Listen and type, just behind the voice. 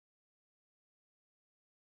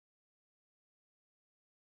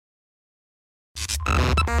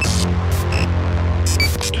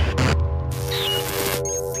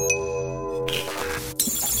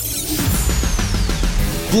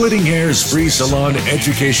Splitting Hairs Free Salon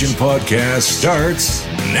Education Podcast starts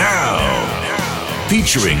now.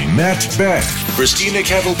 Featuring Matt Beck, Christina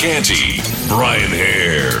Cavalcanti, Brian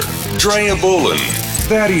Hare, Drea Bolin,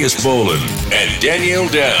 Thaddeus Bolin, and Danielle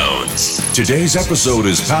Downs. Today's episode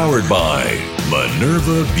is powered by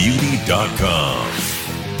MinervaBeauty.com.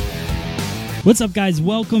 What's up, guys?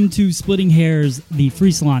 Welcome to Splitting Hairs, the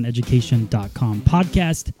FreeSalonEducation.com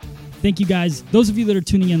podcast. Thank you, guys. Those of you that are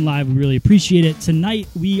tuning in live, we really appreciate it. Tonight,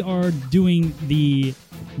 we are doing the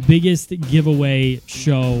biggest giveaway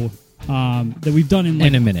show that we've done in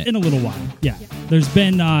a little while. Yeah. There's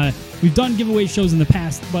been we've done giveaway shows in the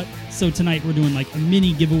past, but so tonight we're doing like a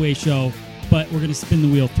mini giveaway show, but we're gonna spin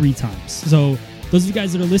the wheel 3 times. So those of you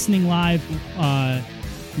guys that are listening live,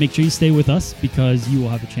 make sure you stay with us because you will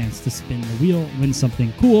have a chance to spin the wheel, win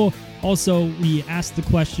something cool. Also, we asked the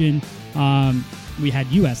question. We had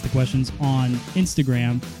you ask the questions on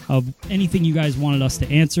Instagram of anything you guys wanted us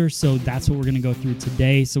to answer. So that's what we're going to go through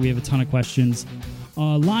today. So we have a ton of questions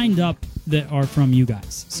lined up that are from you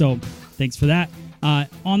guys. So thanks for that.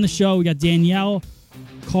 On the show, we got Danielle,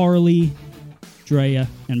 Carly, Drea,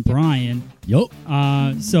 and Brian. Yup.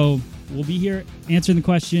 So we'll be here answering the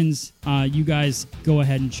questions. You guys go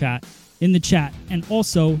ahead and chat in the chat. And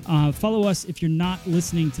also follow us if you're not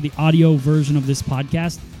listening to the audio version of this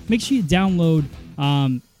podcast. Make sure you download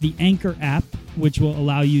the Anchor app, which will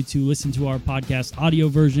allow you to listen to our podcast audio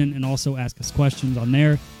version and also ask us questions on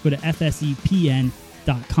there. Go to fsepn.com.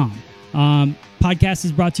 Podcast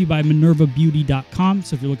is brought to you by MinervaBeauty.com.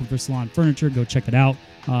 So if you're looking for salon furniture, go check it out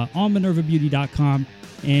on MinervaBeauty.com.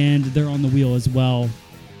 And they're on the wheel as well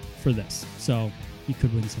for this. So you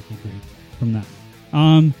could win something great from that.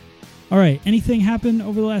 All right. Anything happened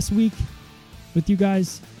over the last week with you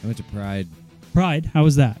guys? I went to Pride. Pride? How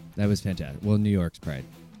was that? That was fantastic. Well, New York's Pride.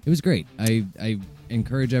 It was great. I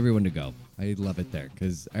encourage everyone to go. I love it there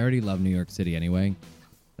because I already love New York City anyway.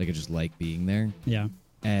 Like, I just like being there. Yeah.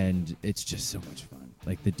 And it's just so much fun.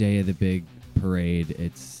 Like, the day of the big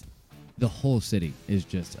parade, the whole city is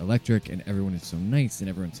just electric and everyone is so nice and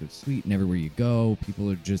everyone's so sweet and everywhere you go, people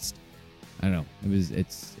are just, I don't know.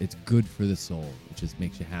 It's good for the soul. It just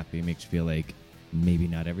makes you happy. It makes you feel like maybe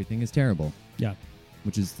not everything is terrible. Yeah.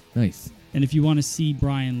 Which is nice. And if you want to see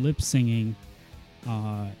Brian lip singing,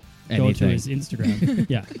 go to his Instagram.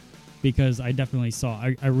 Yeah, because I definitely saw.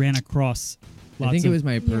 I ran across. I think it was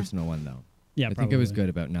my personal one though. Yeah, I think it was good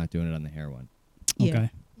about not doing it on the hair one. Okay.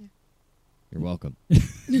 Yeah. You're welcome.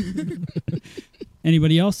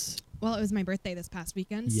 Anybody else? Well, it was my birthday this past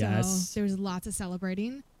weekend, Yes. so there was lots of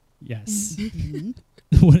celebrating. Yes. Mm-hmm.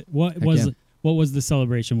 What was the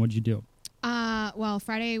celebration? What'd you do? Well,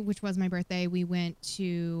 Friday, which was my birthday, we went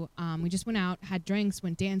to, we just went out, had drinks,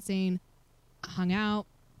 went dancing, hung out.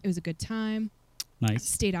 It was a good time. Nice.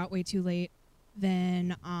 Stayed out way too late.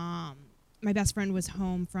 Then my best friend was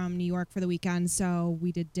home from New York for the weekend, so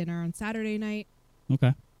we did dinner on Saturday night.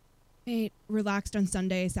 Okay. Ate, relaxed on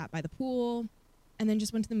Sunday, sat by the pool, and then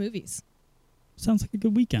just went to the movies. Sounds like a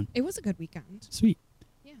good weekend. It was a good weekend. Sweet.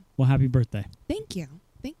 Yeah. Well, happy birthday. Thank you.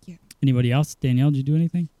 Thank you. Anybody else? Danielle, did you do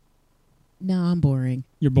anything? No, I'm boring.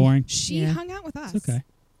 You're boring. She hung out with us. It's okay.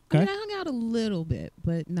 I mean, I hung out a little bit,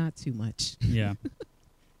 but not too much. Yeah.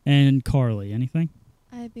 And Carly, anything?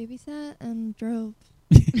 I babysat and drove.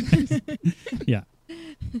 Yeah.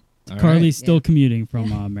 All Carly's right. still commuting from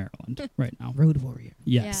Maryland right now. Road warrior.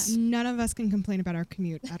 Yes. None of us can complain about our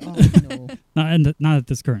commute at all. No. Not at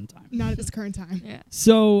this current time. Not at this current time. Yeah.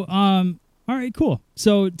 So, all right, cool.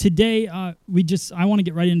 So today, I want to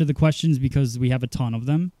get right into the questions because we have a ton of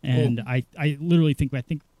them, and I literally think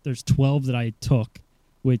there's 12 that I took,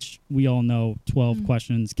 which we all know 12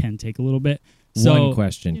 questions can take a little bit. So, one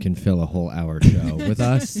question can fill a whole hour show with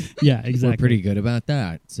us. Yeah, exactly. We're pretty good about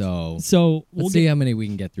that. So we'll see how many we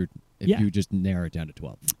can get through if Yeah. you just narrow it down to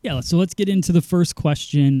 12. Yeah, so let's get into the first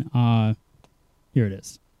question. Here it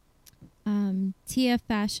is. Tia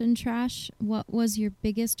Fashion Trash, what was your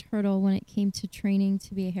biggest hurdle when it came to training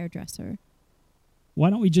to be a hairdresser? Why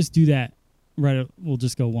don't we just do that? Right, we'll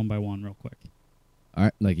just go one by one real quick. All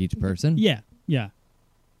right, like each person? Yeah.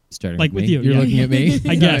 Starting Like with me? you, You're yeah. looking at me?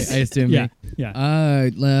 I guess. I assume Yeah. me.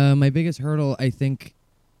 Yeah. My biggest hurdle, I think,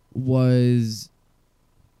 was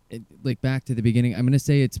back to the beginning. I'm going to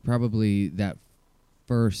say it's probably that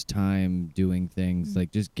first time doing things,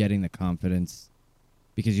 like just getting the confidence,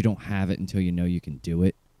 because you don't have it until you know you can do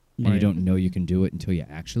it, and you Right. don't know you can do it until you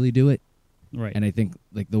actually do it. Right. And I think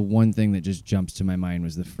the one thing that just jumps to my mind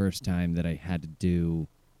was the first time that I had to do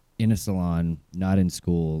in a salon, not in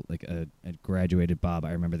school, like a graduated bob.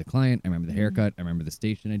 I remember the client, I remember the haircut, I remember the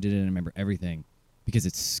station I did it, and I remember everything because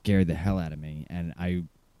it scared the hell out of me. And I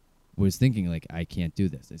was thinking like, I can't do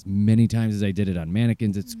this. As many times as I did it on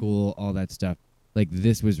mannequins at school, all that stuff, like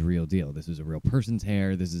this was real deal. This was a real person's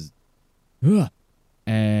hair. This is,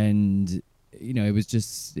 and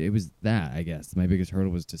it was that, I guess. My biggest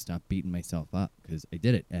hurdle was to stop beating myself up because I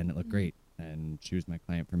did it and it looked great. And she was my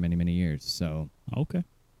client for many, many years. So Okay.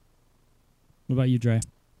 What about you, Dre?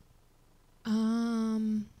 I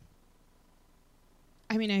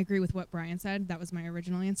mean, I agree with what Brian said. That was my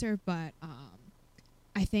original answer, but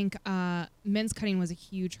I think men's cutting was a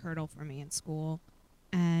huge hurdle for me in school,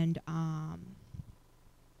 and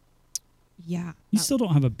yeah. You still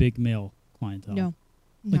don't have a big male clientele. No.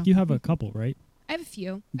 Like you have a couple, right? I have a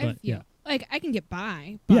few. But, yeah. Like I can get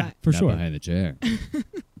by, but Yeah, for not sure. behind the chair.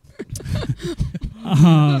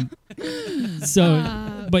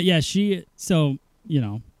 But yeah,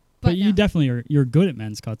 but you no. definitely you're good at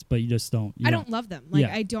men's cuts, but you just don't. I don't love them. Like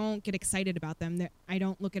Yeah. I don't get excited about them. I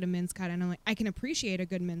don't look at a men's cut and I'm like, I can appreciate a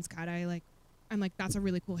good men's cut. I'm like, that's a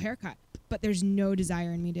really cool haircut, but there's no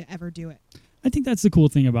desire in me to ever do it. I think that's the cool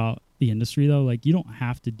thing about the industry, though. Like you don't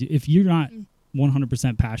have to do if you're not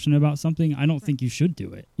 100% passionate about something. I don't think you should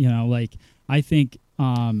do it. Like I think.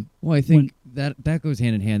 Well, I think that goes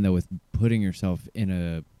hand in hand though with putting yourself in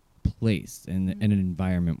a place and in an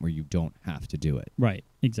environment where you don't have to do it. Right.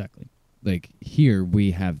 Exactly. Like here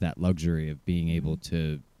we have that luxury of being able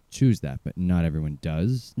to choose that, but not everyone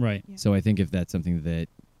does. Right. Yeah. So I think if that's something that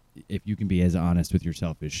if you can be as honest with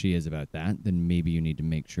yourself as she is about that, then maybe you need to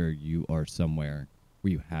make sure you are somewhere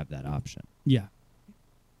where you have that option. Yeah.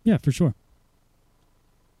 Yeah, for sure.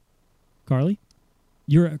 Carly,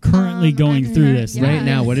 you're currently going I'm through current- this. yeah, right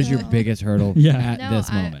now, what is your so- biggest hurdle Yeah. at No,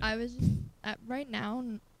 this moment? I was at right now,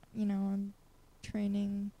 I'm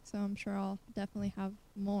training, so I'm sure I'll definitely have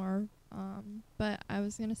more. But I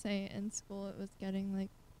was gonna say in school it was getting like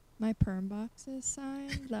my perm boxes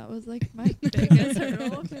signed. That was like my biggest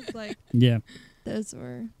hurdle because like Yeah. those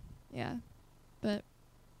were, yeah. But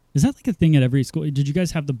Is that like a thing at every school? Did you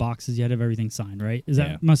guys have the boxes? You had to have everything signed, right? Is Yeah.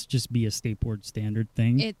 that must just be a state board standard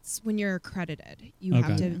thing? It's when you're accredited, you Okay.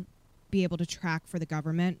 have to be able to track for the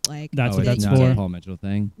government. Like That's oh, what it's that's not for. a Paul Mitchell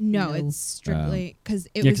thing. no, No. it's strictly because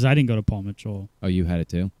it Yeah, was because I didn't go to Paul Mitchell. Oh, you had it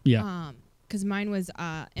too? Yeah. because mine was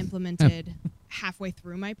implemented halfway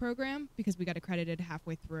through my program because we got accredited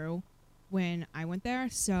halfway through when I went there.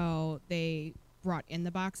 So they brought in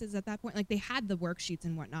the boxes at that point. Like they had the worksheets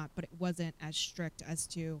and whatnot, but it wasn't as strict as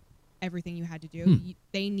to everything you had to do.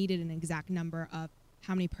 They needed an exact number of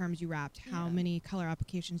how many perms you wrapped, how many color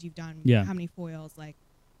applications you've done, Yeah. how many foils. Like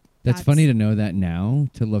That's funny to know that now,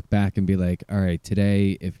 to look back and be like, all right,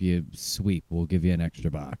 today if you sweep, we'll give you an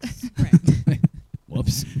extra box. right.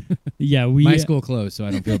 Whoops. Yeah, My school closed, so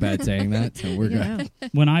I don't feel bad saying that, so we're good.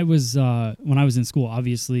 when I was in school,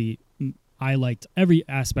 obviously I liked every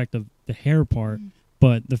aspect of the hair part,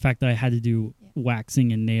 but the fact that I had to do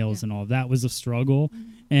waxing and nails and all of that was a struggle.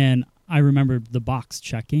 And I remember the box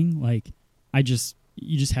checking, like you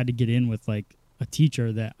just had to get in with like a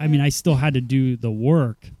teacher that I mean I still had to do the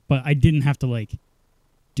work, but I didn't have to like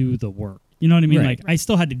do the work. You know what I mean? Right. Like I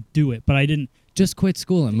still had to do it, but I didn't. Just quit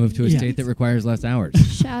school and move to a Yeah. state that requires less hours.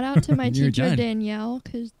 shout out to my You're teacher done. Danielle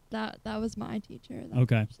because that was my teacher.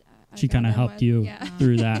 Okay. I She got kind of in helped with. you Yeah.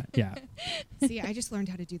 through that. Yeah. See, I just learned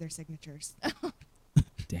how to do their signatures.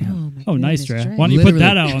 Damn. my Oh, nice, goodness, Dre. Why don't you put Literally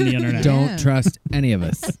that out on the internet? Don't Yeah. trust any of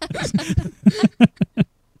us.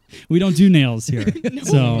 We don't do nails here.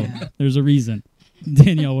 So Yeah. there's a reason.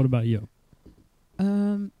 Danielle, what about you?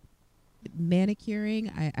 Manicuring,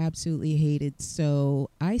 I absolutely hated. So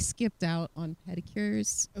I skipped out on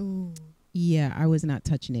pedicures. Oh, Yeah, I was not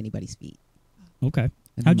touching anybody's feet. Okay.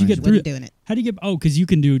 How'd you get Wasn't through it? doing it. How do you get? Oh, because you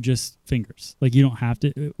can do just fingers. Like you don't have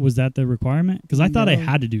to. Was that the requirement? Because I thought I No.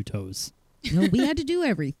 had to do toes. No, we had to do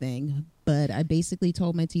everything. But I basically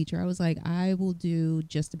told my teacher, I was like, I will do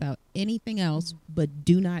just about anything else, but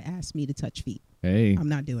do not ask me to touch feet. Hey. I'm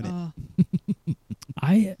not doing it. oh,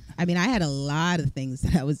 I I mean, I had a lot of things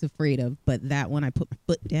that I was afraid of, but that one I put my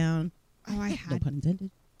foot down. I No had. pun intended.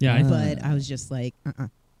 yeah. I, But I was just like,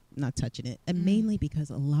 not touching it. And mainly because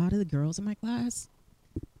a lot of the girls in my class,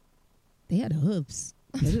 they had hooves.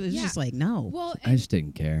 It was Yeah. just like, no. Well, I just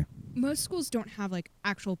didn't care. most schools don't have like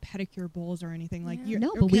actual pedicure bowls or anything. Like Yeah. you're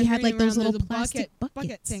No, but we okay had, like, running those around, little there's a plastic bucket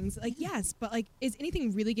buckets. things. Like yes, but like, is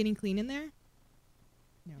anything really getting clean in there?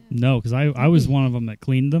 No. no, because I was one of them that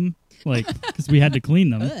cleaned them. Like because we had to clean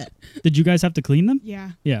them. Ugh. Did you guys have to clean them?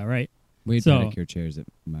 Yeah. Yeah. Right. We had So- pedicure chairs at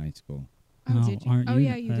my school. Oh, did you? Aren't Oh, you?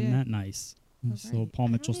 yeah, you Isn't did. that nice? This little Paul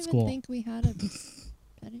I Mitchell don't even school. think we had a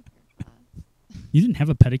pedicure class. You didn't have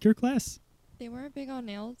a pedicure class? They weren't big on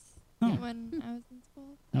nails Oh. when I was in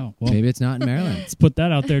school. Oh, well, Maybe it's not in Maryland. let's put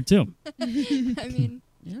that out there too. I mean,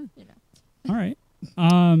 Yeah. You know. All right.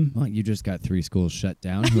 Well, you just got 3 schools shut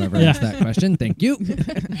down. Whoever Yeah. asked that question, thank you.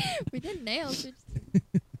 We did nails. We just,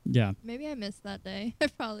 Yeah. maybe I missed that day. I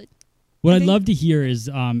probably. What I I'd think- love to hear is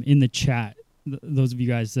in the chat, those of you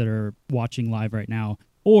guys that are watching live right now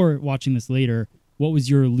or watching this later, what was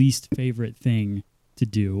your least favorite thing to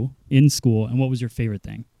do in school, and what was your favorite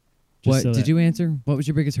thing? Just What so did that- you answer? What was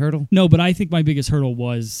your biggest hurdle? No, but I think my biggest hurdle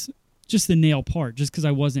was just the nail part, just because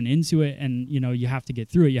I wasn't into it, and you have to get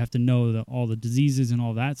through it. You have to know all the diseases and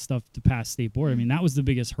all that stuff to pass state board. I mean, that was the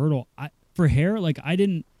biggest hurdle. For hair, like I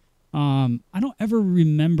didn't, I don't ever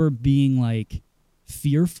remember being like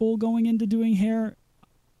fearful going into doing hair.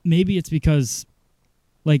 Maybe it's because,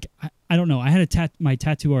 like, I don't know. I had my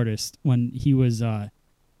tattoo artist when he was gonna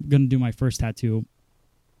do my first tattoo.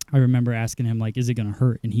 I remember asking him, like, is it gonna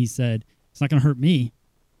hurt? And he said, it's not gonna hurt me.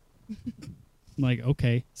 I'm like,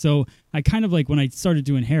 okay. So I kind of like, when I started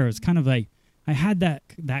doing hair, it was kind of like I had that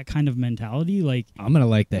kind of mentality, like, I'm gonna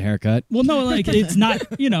like the haircut. well, no, like it's not,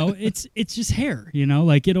 it's just hair,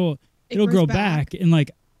 like it'll It grow grows back, and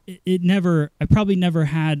like I probably never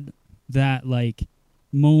had that like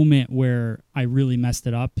moment where I really messed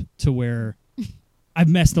it up to where I've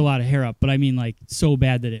messed a lot of hair up, but I mean like so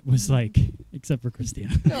bad that it was like, except for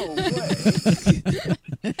Christina. No way.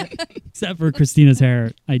 Except for Christina's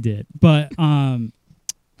hair, I did. But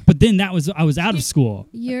then I was out of school.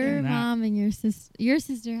 Your And that- mom and your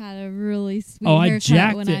sister had a really sweet Oh, I haircut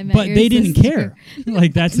jacked when I it, met but your they didn't sister. care.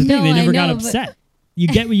 Like that's the thing; No, they I never got know, but- upset. You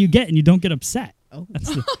get what you get, and you don't get upset. Oh. That's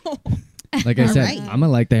the, Like I All said, right. I'm gonna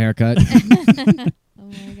like the haircut. Oh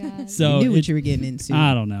my god. so you knew what it- you were getting into.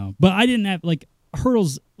 I don't know, but I didn't have like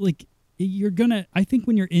hurdles. Like you're gonna, I think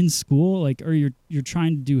when you're in school, like, or you're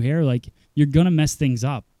trying to do hair, like you're gonna mess things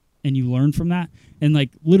up, and you learn from that. And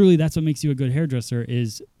like literally, that's what makes you a good hairdresser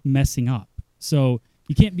is messing up. So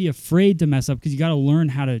you can't be afraid to mess up because you got to learn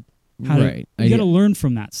how to. Right. You got to learn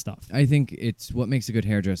from that stuff. I think it's what makes a good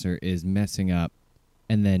hairdresser is messing up,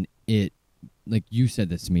 and then it, like you said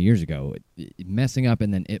this to me years ago, messing up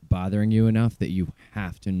and then it bothering you enough that you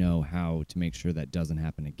have to know how to make sure that doesn't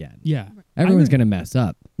happen again. Yeah. Everyone's I- gonna mess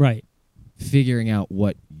up. Right. Figuring out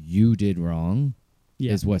what you did wrong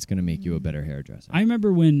Yeah. is what's gonna make you a better hairdresser. I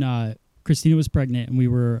remember when Christina was pregnant and we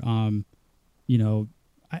were, I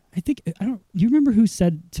think, I don't, do you remember who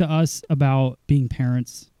said to us about being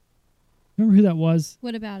parents? Remember who that was?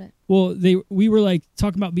 What about it? Well, we were like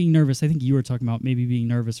talking about being nervous. I think you were talking about maybe being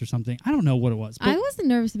nervous or something. I don't know what it was. But I wasn't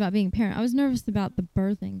nervous about being a parent. I was nervous about the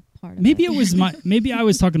birthing part of maybe it. it was maybe I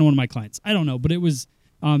was talking to one of my clients. I don't know, but it was,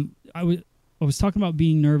 I was talking about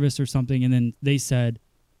being nervous or something. And then they said,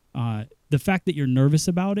 the fact that you're nervous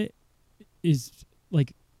about it is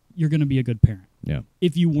like, you're going to be a good parent. Yeah.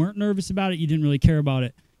 If you weren't nervous about it, you didn't really care about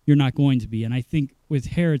it, you're not going to be. And I think with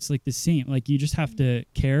hair, it's like the same. Like you just have to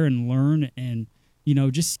care and learn and,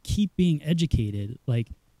 just keep being educated. Like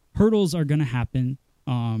hurdles are going to happen.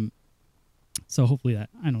 So hopefully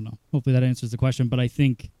hopefully that answers the question. But I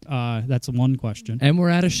think that's one question. And we're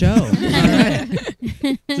at a show. All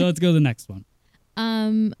right. So let's go to the next one.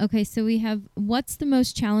 Okay, so we have what's the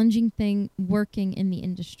most challenging thing working in the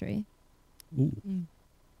industry? Ooh.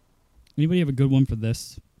 Anybody have a good one for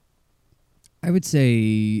this? I would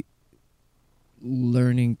say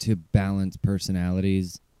learning to balance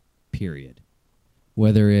personalities, period.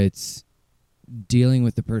 Whether it's dealing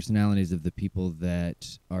with the personalities of the people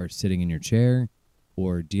that are sitting in your chair,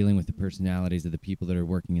 or dealing with the personalities of the people that are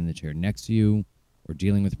working in the chair next to you, or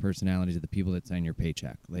dealing with the personalities of the people that sign your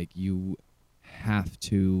paycheck. Like, you have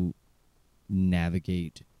to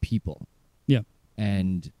navigate people. Yeah.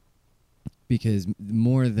 And because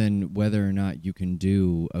more than whether or not you can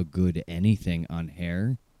do a good anything on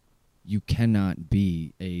hair, you cannot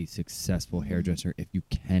be a successful hairdresser if you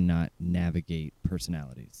cannot navigate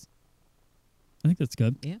personalities. I think that's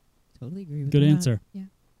good. Totally agree with Good that. answer. Yeah.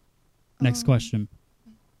 Next question.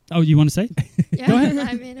 Oh, you want to say? Yeah, Go ahead.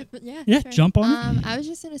 I mean, yeah. Yeah, sure. jump on it. I was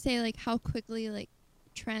just gonna say like how quickly like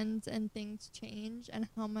trends and things change and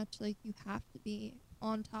how much like you have to be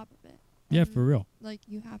on top of it. Yeah, And, for real. Like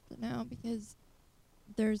you have to know because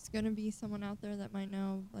there's gonna be someone out there that might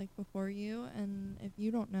know like before you, and if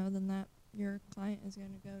you don't know, then that your client is gonna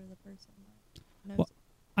go to the person that knows. Well,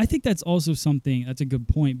 I think that's also something that's a good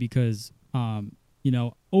point because,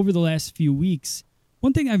 over the last few weeks,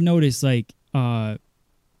 one thing I've noticed, like,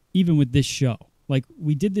 even with this show, like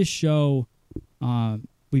we did this show,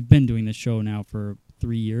 we've been doing this show now for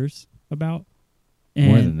 3 years about.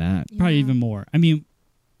 More and than that. Probably Yeah. even more. I mean,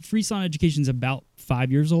 Free Salon Education is about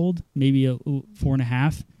 5 years old, maybe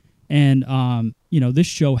 4.5. And, this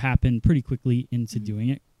show happened pretty quickly into doing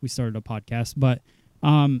it. We started a podcast, but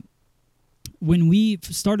when we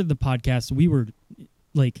started the podcast, we were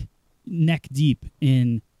like neck deep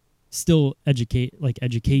in still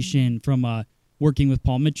education from working with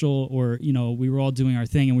Paul Mitchell, or we were all doing our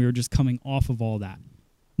thing and we were just coming off of all that.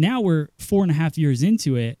 Now we're 4.5 years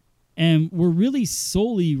into it, and we're really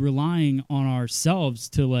solely relying on ourselves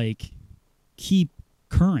to like keep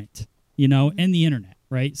current, and the internet,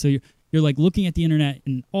 right? So you're like looking at the internet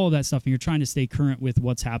and all that stuff, and you're trying to stay current with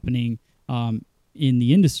what's happening in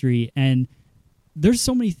the industry. And there's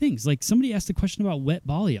so many things. Like somebody asked a question about wet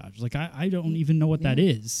balayage. Like I don't even know what that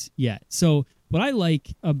is yet. So what I like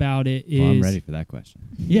about it is, Well, I'm ready for that question.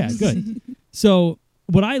 Yeah, good. So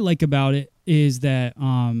what I like about it is that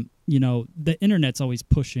the internet's always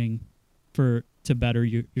pushing to better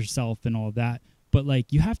yourself and all of that. But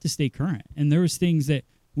like you have to stay current. And there was things that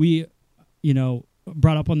we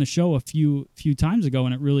brought up on the show a few times ago,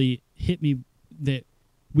 and it really hit me that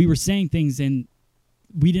we were saying things and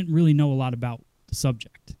we didn't really know a lot about the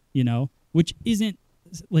subject, which isn't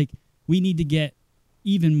like, we need to get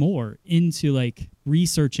even more into like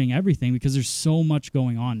researching everything, because there's so much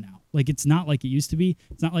going on now. Like it's not like it used to be.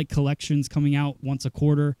 It's not like collections coming out once a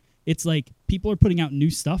quarter. It's like people are putting out new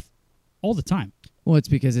stuff all the time. Well, it's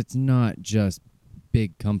because it's not just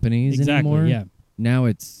big companies anymore. Yeah. Now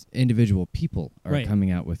it's individual people are Right.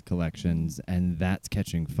 coming out with collections, and that's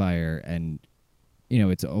catching fire. And,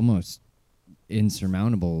 it's almost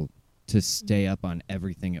insurmountable to stay up on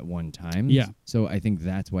everything at one time. Yeah. So I think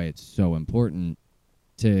that's why it's so important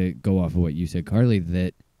to go off of what you said, Carly,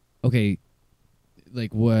 that, okay,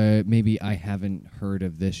 like what, maybe I haven't heard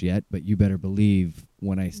of this yet, but you better believe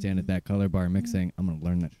when I stand at that color bar mixing, I'm going to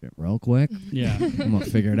learn that shit real quick. Yeah. I'm going to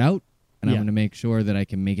figure it out, and I'm Yeah. going to make sure that I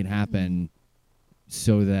can make it happen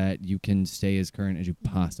so that you can stay as current as you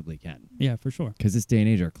possibly can. Yeah, for sure. Because this day and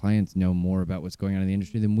age, our clients know more about what's going on in the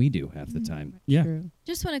industry than we do half the time. Yeah. True.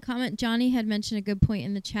 Just want to comment. Johnny had mentioned a good point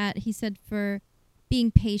in the chat. He said for being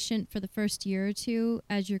patient for the first year or two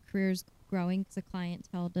as your career's growing, because a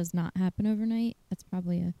clientele does not happen overnight. That's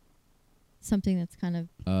probably something that's kind of,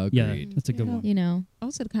 Yeah, Agreed. that's a good Yeah. one.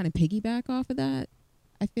 Also, to kind of piggyback off of that,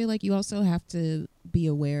 I feel like you also have to be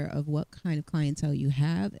aware of what kind of clientele you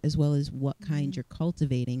have, as well as what kind you're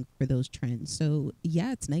cultivating for those trends. So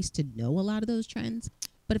yeah, it's nice to know a lot of those trends,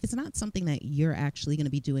 but if it's not something that you're actually going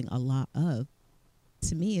to be doing a lot of,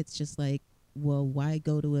 to me, it's just like, well, why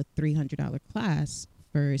go to a $300 class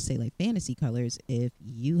for, say, like fantasy colors if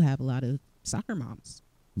you have a lot of soccer moms?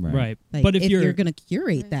 Right. Like, But if you're going to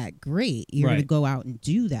curate Right. that, great. You're going to Right. go out and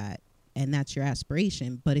do that, and that's your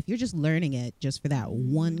aspiration. But if you're just learning it just for that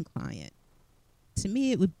one client, to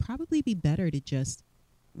me, it would probably be better to just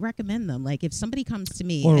recommend them. Like if somebody comes to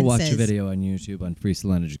me Or and watch says, a video on YouTube on Free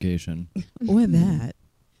Salon Education. or that,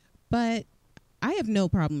 but I have no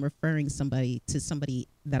problem referring somebody to somebody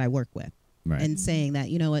that I work with Right. and saying that,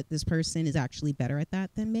 you know what, this person is actually better at that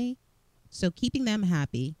than me. So keeping them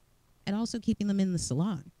happy and also keeping them in the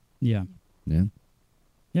salon. Yeah. Yeah.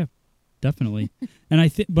 Definitely. And I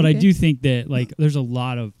Okay. do think that like there's a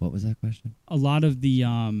lot of What was that question?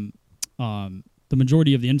 the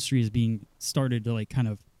majority of the industry is being started to like kind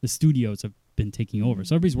of, the studios have been taking over.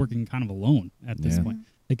 So everybody's working kind of alone at this Yeah. point.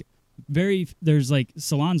 Like there's like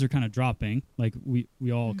salons are kind of dropping. Like we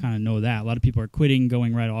all kind of know that. A lot of people are quitting,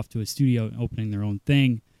 going right off to a studio and opening their own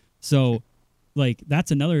thing. So like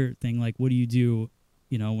that's another thing. Like what do you do,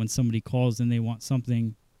 when somebody calls and they want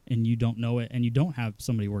something and you don't know it and you don't have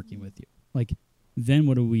somebody working with you? Like then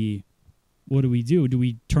what do we do? Do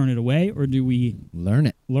we turn it away or do we Learn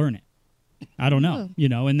it. learn it? I don't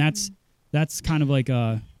know, and that's kind of like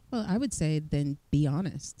a, Well, I would say then be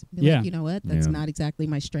honest. Be Yeah. like, you know what? That's Yeah. not exactly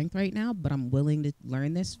my strength right now, but I'm willing to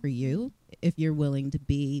learn this for you if you're willing to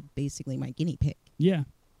be basically my guinea pig. yeah.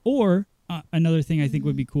 Or another thing I think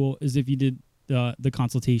would be cool is if you did the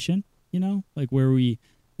consultation, like where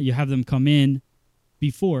you have them come in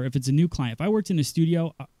before, if it's a new client. If I worked in a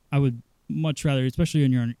studio, I would much rather, especially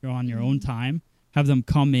when you're on your own time, have them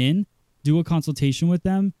come in, do a consultation with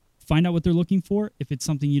them, find out what they're looking for. If it's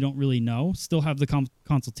something you don't really know, still have the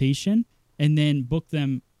consultation, and then book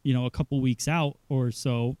them, a couple weeks out or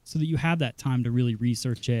so that you have that time to really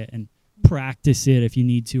research it and practice it if you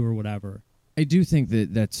need to or whatever. I do think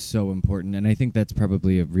that that's so important, and I think that's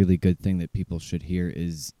probably a really good thing that people should hear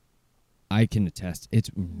is I can attest it's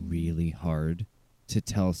really hard to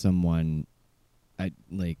tell someone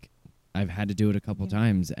I've had to do it a couple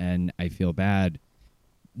times, and I feel bad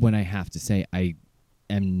when I have to say I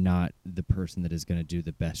am not the person that is going to do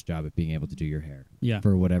the best job at being able to do your hair. Yeah.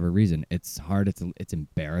 For whatever reason. It's hard, it's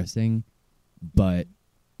embarrassing, but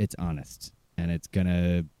it's honest, and it's going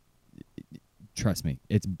to, trust me,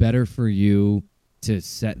 it's better for you to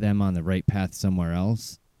set them on the right path somewhere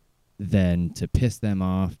else than to piss them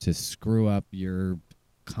off, to screw up your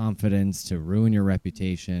confidence, to ruin your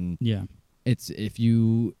reputation. Yeah. It's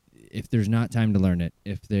if there's not time to learn it,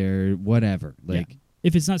 if they're whatever, like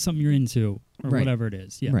If it's not something you're into or Right. whatever it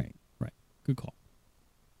is. Yeah. right. Good call.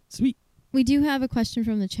 Sweet. We do have a question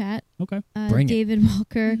from the chat. Okay. Bring it. David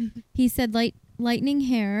Walker. He said, lightning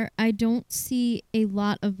hair, I don't see a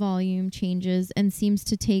lot of volume changes and seems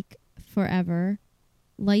to take forever.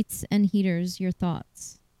 Lights and heaters, your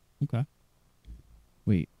thoughts? Okay.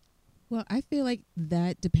 Wait. Well, I feel like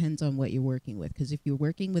that depends on what you're working with. Because if you're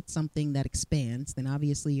working with something that expands, then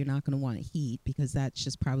obviously you're not going to want to heat, because that's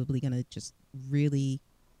just probably going to just really,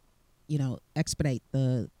 expedite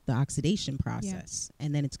the oxidation process.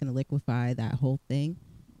 And then it's going to liquefy that whole thing.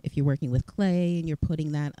 If you're working with clay and you're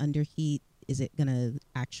putting that under heat, is it going to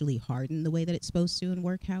actually harden the way that it's supposed to and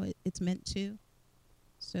work how it's meant to?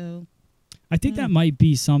 So I think that might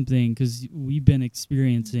be something, because we've been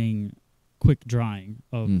experiencing quick drying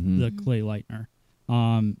of the clay lightener.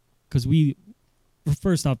 Because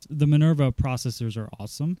first off, the Minerva processors are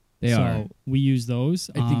awesome. They so are. we use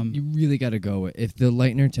those. I think you really got to go with, if the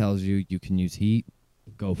lightener tells you you can use heat,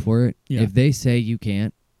 go for it. Yeah. If they say you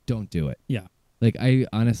can't, don't do it. Yeah. Like, I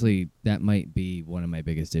honestly, that might be one of my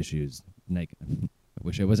biggest issues. Like, I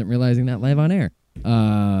wish I wasn't realizing that live on air.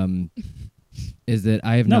 Is that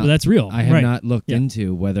I have No, not. but that's real. I have Right. not looked Yeah.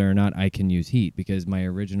 into whether or not I can use heat, because my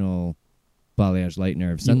original balayage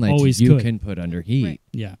lightener of Sunlight always you could. can put under heat, Right.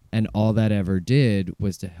 Yeah. and all that ever did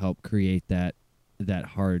was to help create that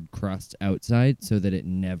hard crust outside, so that it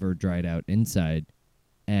never dried out inside.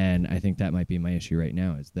 And I think that might be my issue right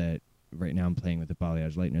now, is that right now I'm playing with a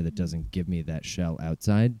balayage lightener that doesn't give me that shell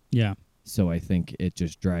outside. Yeah. So I think it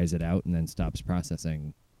just dries it out and then stops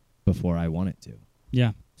processing before I want it to.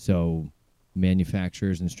 Yeah. So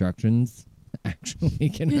manufacturer's instructions actually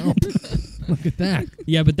can help. Look at that.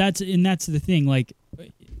 Yeah, but that's the thing. Like,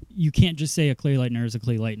 you can't just say a clay lightener is a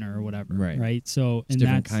clay lightener or whatever. Right. Right. So, It's and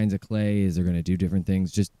different that's kinds of clays. They're going to do different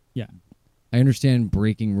things. Just Yeah. I understand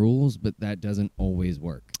breaking rules, but that doesn't always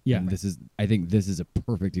work. Yeah. And I think this is a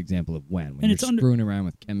perfect example of when And you're it's under- screwing around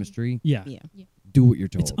with chemistry, Yeah. do what you're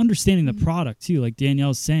told. It's understanding the product too. Like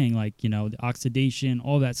Danielle's saying, like, the oxidation,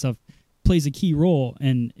 all that stuff plays a key role.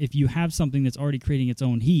 And if you have something that's already creating its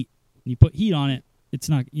own heat and you put heat on it, it's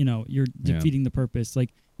not, you're defeating the purpose.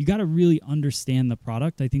 Like, you got to really understand the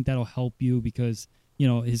product. I think that'll help you, because,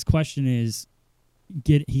 his question is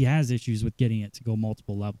he has issues with getting it to go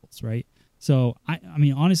multiple levels. Right. So I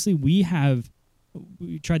mean, honestly, we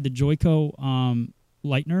tried the Joico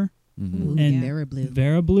lightener. Mhm. Ooh, And Vera Blue.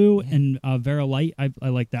 Vera Blue Yeah. and Vera Light. I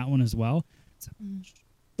like that one as well.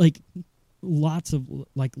 Like lots of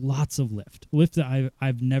lift that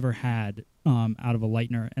I've never had out of a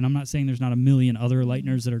lightener. And I'm not saying there's not a million other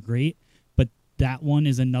lighteners that are great, but that one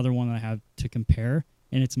is another one that I have to compare,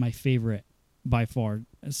 and it's my favorite by far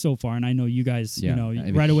so far. And I know you guys, Yeah, I have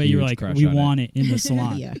a right away you're huge like, crush we on it. want it in the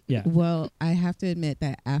salon. Yeah. Yeah. Well, I have to admit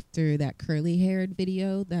that after that curly haired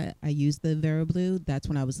video that I used the Vera Blue, that's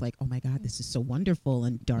when I was like, oh my God, this is so wonderful,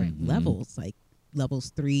 and dark Mhm. levels, like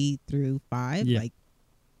levels 3 through 5, Yeah. like,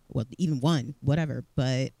 well, even 1, whatever.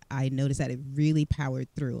 But I noticed that it really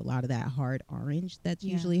powered through a lot of that hard orange that's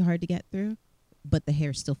Yeah. usually hard to get through, but the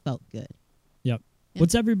hair still felt good. Yep. Yeah.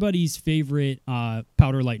 What's everybody's favorite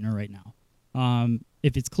powder lightener right now?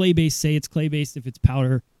 If it's clay based, say it's clay based. If it's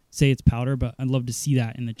powder, say it's powder. But I'd love to see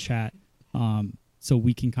that in the chat, so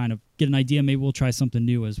we can kind of get an idea. Maybe we'll try something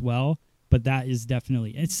new as well. But that is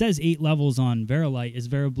definitely. It says 8 levels on Vera Light. Is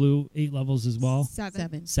Vera Blue 8 levels as well?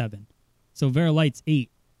 7. 7. So Vera Light's 8,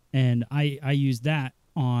 and I used that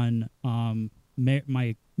on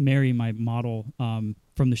my Mary, my model,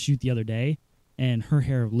 from the shoot the other day, and her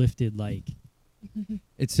hair lifted like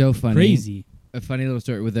It's so funny. crazy. A funny little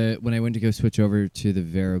story with when I went to go switch over to the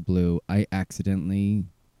Vera Blue, I accidentally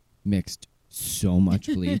mixed so much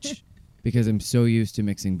bleach because I'm so used to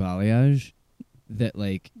mixing balayage that,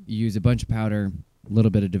 like, you use a bunch of powder, a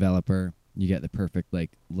little bit of developer, you get the perfect,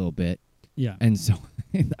 like, little bit. Yeah. And so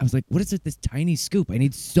I was like, what is it, this tiny scoop? I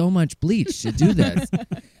need so much bleach to do this.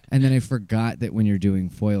 And then I forgot that when you're doing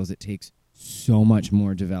foils, it takes so much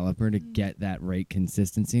more developer to get that right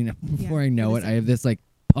consistency. And before I know it, I have this, like,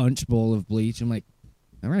 punch bowl of bleach. I'm like,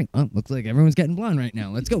 all right, well, looks like everyone's getting blonde right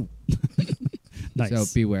now. Let's go. Nice. So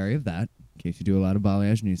be wary of that in case you do a lot of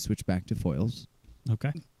balayage and you switch back to foils.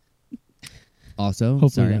 Okay. Also,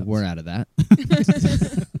 Hopefully sorry, that we're out of that.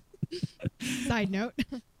 Side note.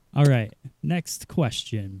 All right. Next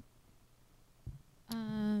question.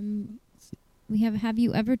 We have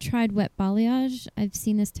you ever tried wet balayage? I've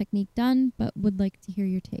seen this technique done, but would like to hear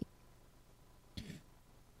your take.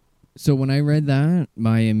 So when I read that,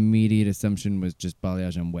 my immediate assumption was just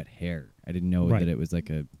balayage on wet hair. I didn't know Right. that it was like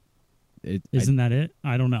a. Isn't that it?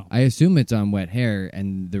 I don't know. I assume it's on wet hair,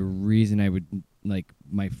 and the reason I would like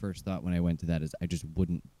my first thought when I went to that is I just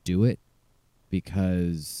wouldn't do it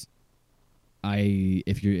because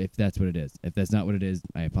if that's what it is. If that's not what it is,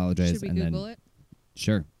 I apologize. Should we and Google then, it?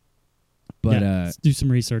 Sure. But Yeah, let's do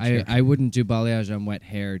some research here. I wouldn't do balayage on wet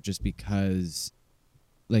hair just because,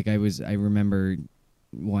 like I remember,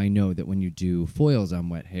 I know that when you do foils on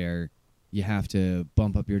wet hair, you have to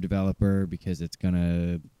bump up your developer because it's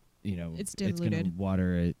gonna, It's gonna diluted.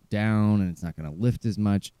 water it down and it's not gonna lift as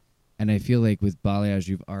much. And I feel like with balayage,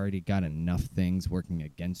 you've already got enough things working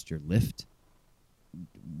against your lift.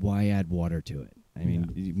 Why add water to it? I mean,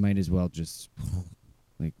 you might as well just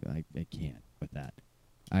like I can't with that.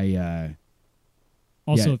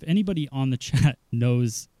 Also, yeah. if anybody on the chat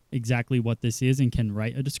knows exactly what this is and can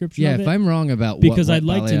write a description Yeah, of if it, I'm wrong about because what I'd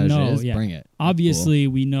like to balayage know, is, yeah. bring it. That's obviously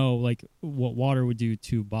we know like what water would do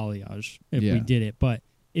to balayage if Yeah. we did it, but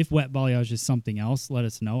if wet balayage is something else, let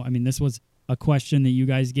us know. I mean, this was a question that you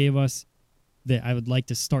guys gave us that I would like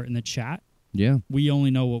to start in the chat. cool. Yeah. We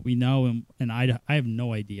only know what we know, and I have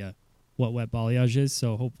no idea what wet balayage is,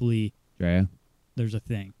 so hopefully Drea? there's a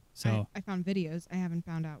thing. So I found videos. I haven't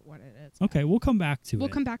found out what it is. okay, we'll come back to We'll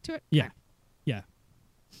it. come back to it? Yeah. Okay. Yeah.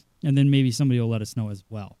 And then maybe somebody will let us know as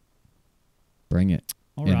well. Bring it.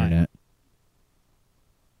 All right. Internet.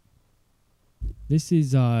 This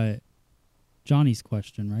is Johnny's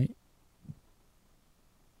question, right?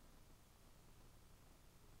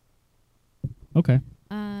 Okay.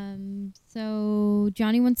 So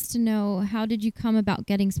Johnny wants to know, how did you come about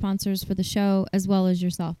getting sponsors for the show as well as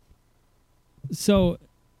yourself? So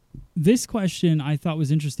this question I thought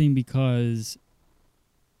was interesting because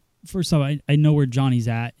first off, I know where Johnny's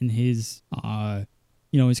at in his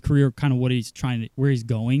his career, kind of what he's where he's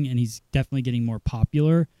going, and he's definitely getting more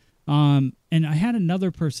popular. And I had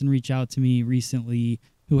another person reach out to me recently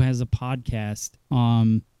who has a podcast.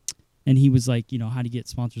 And he was like, how to get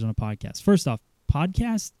sponsors on a podcast. First off,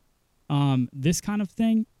 podcast, this kind of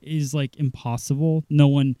thing is like impossible. No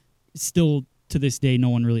one still to this day, no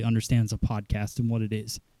one really understands a podcast and what it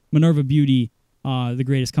is. Minerva Beauty, the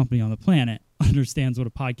greatest company on the planet, understands what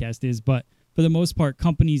a podcast is, but for the most part,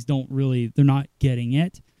 companies they're not getting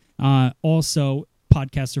it. Also,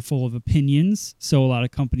 podcasts are full of opinions, so a lot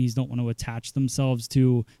of companies don't want to attach themselves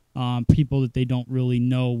to people that they don't really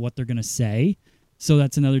know what they're going to say. So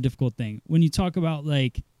that's another difficult thing. When you talk about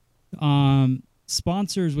like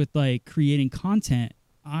sponsors with like creating content,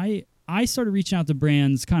 I started reaching out to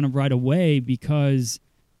brands kind of right away because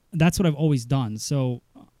that's what I've always done. So,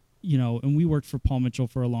 and we worked for Paul Mitchell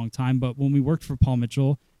for a long time, but when we worked for Paul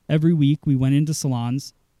Mitchell, every week we went into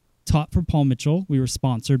salons, taught for Paul Mitchell. We were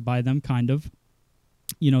sponsored by them, kind of.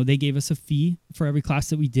 They gave us a fee for every class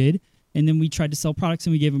that we did, and then we tried to sell products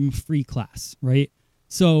and we gave them a free class, right?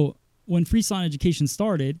 So when Free Salon Education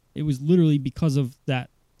started, it was literally because of that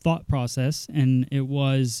thought process, and it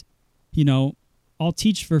was, I'll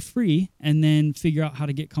teach for free and then figure out how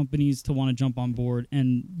to get companies to want to jump on board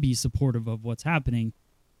and be supportive of what's happening.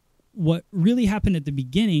 What really happened at the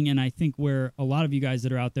beginning, and I think where a lot of you guys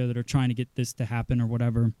that are out there that are trying to get this to happen or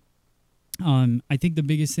whatever, I think the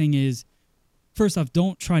biggest thing is, first off,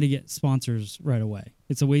 don't try to get sponsors right away.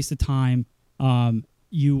 It's a waste of time.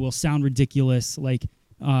 You will sound ridiculous. Like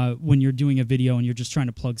when you're doing a video and you're just trying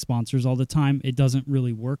to plug sponsors all the time, it doesn't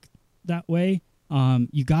really work that way.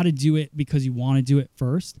 You got to do it because you want to do it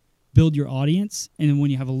first. Build your audience, and then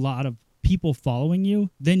when you have a lot of people following you,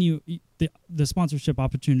 then the sponsorship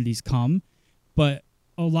opportunities come. But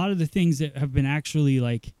a lot of the things that have been actually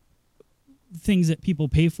like things that people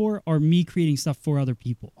pay for are me creating stuff for other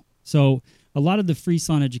people. So a lot of the Free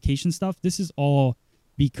Salon Education stuff, this is all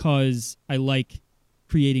because I like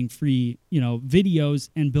creating free, videos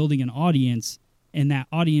and building an audience, and that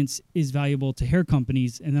audience is valuable to hair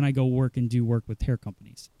companies, and then I go work with hair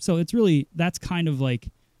companies. So it's really, that's kind of like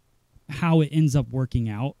how it ends up working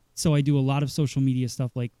out. So I do a lot of social media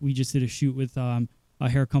stuff. Like we just did a shoot with a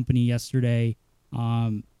hair company yesterday.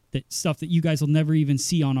 That stuff that you guys will never even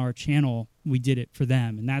see on our channel, we did it for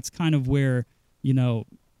them. And that's kind of where,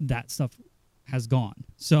 that stuff has gone.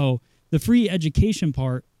 So the free education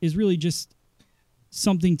part is really just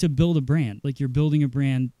something to build a brand. Like you're building a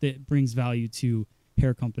brand that brings value to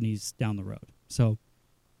hair companies down the road. So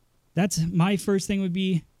that's my first thing would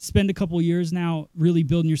be spend a couple of years now really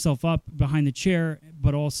building yourself up behind the chair,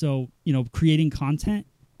 but also, creating content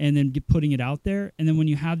and then putting it out there. And then when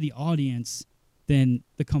you have the audience, then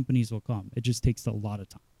the companies will come. It just takes a lot of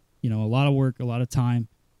time, a lot of work, a lot of time,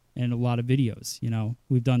 and a lot of videos.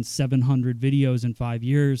 We've done 700 videos in 5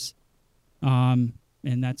 years. and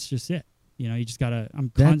that's just it. You know, you just gotta.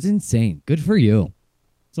 That's insane. Good for you.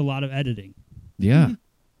 It's a lot of editing. Yeah.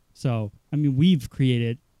 So I mean, we've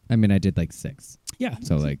created. I mean, I did like 6. Yeah.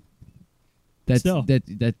 So like, that's Still.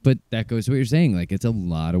 that. But that goes to what you're saying. Like, it's a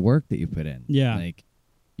lot of work that you put in. Yeah. Like,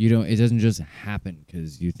 you don't. It doesn't just happen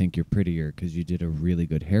because you think you're prettier because you did a really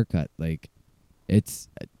good haircut. Like,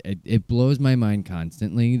 it blows my mind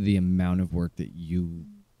constantly the amount of work that you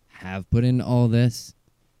have put in all this.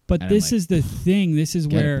 But And this I'm like, is the thing. This is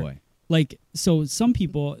Get it, where, boy. like, so some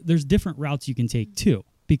people, there's different routes you can take too,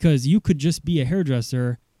 because you could just be a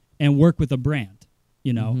hairdresser and work with a brand,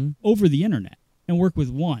 you know, Mhm. over the internet and work with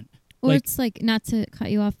one. Or Like- it's like, not to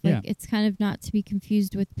cut you off, like Yeah. it's kind of not to be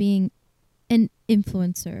confused with being an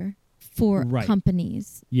influencer for Right.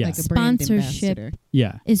 companies. Yeah. Like a brand Sponsorship ambassador.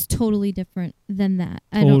 Yeah. is totally different than that.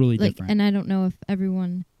 Totally I don't, like, different. and I don't know if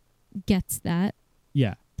everyone gets that.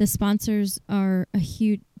 Yeah. The sponsors are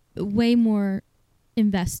way more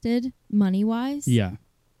invested money-wise. Yeah.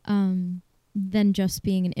 Than just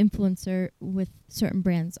being an influencer with certain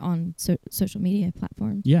brands on social media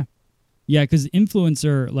platforms. Yeah. Yeah. Because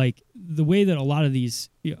influencer, like the way that a lot of these,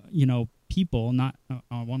 you know, people, not,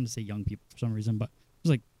 I wanted to say young people for some reason, but it's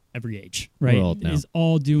like every age, right? We're old now. Is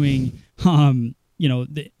all doing, you know,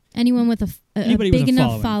 Anyone with a Anybody with big a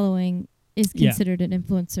enough following. following is Yeah. considered an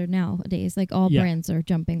influencer nowadays. Like all Yeah. brands are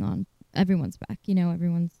jumping on everyone's back. You know,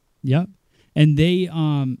 everyone's. Yep. And they,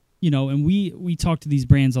 you know, and we talk to these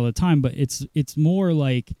brands all the time, but it's more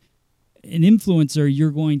like an influencer.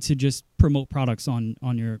 You're going to just promote products on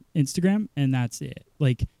your Instagram, and that's it.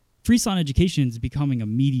 Like Freesalon Education is becoming a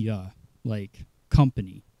media like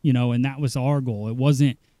company, you know, and that was our goal. It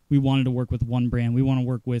wasn't we wanted to work with one brand. We want to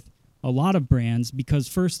work with a lot of brands because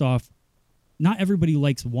first off, not everybody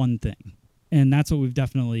likes one thing. And that's what we've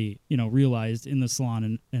definitely, you know, realized in the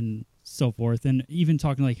salon and so forth. And even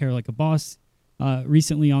talking like Hair Like a Boss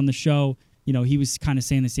recently on the show, you know, he was kind of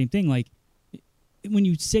saying the same thing. Like when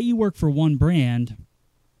you say you work for one brand,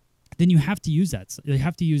 then you have to use that. You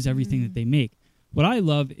have to use everything that they make. What I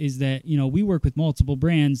love is that, you know, we work with multiple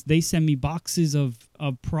brands. They send me boxes of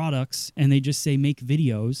products and they just say make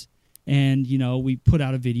videos. And, you know, we put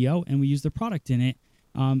out a video and we use the product in it.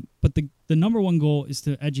 But the number one goal is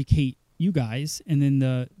to educate you guys. And then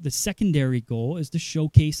the secondary goal is to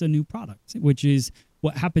showcase a new product, which is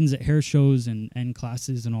what happens at hair shows and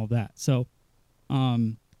classes and all that. So,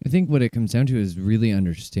 I think what it comes down to is really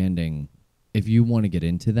understanding if you want to get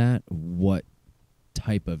into that, what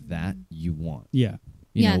type of that you want. yeah.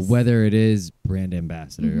 You know, Yes. whether it is brand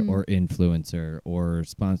ambassador Mhm. or influencer or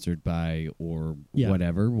sponsored by or Yeah.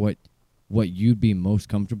 whatever, what you'd be most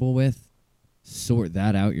comfortable with, sort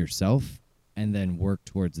that out yourself and then work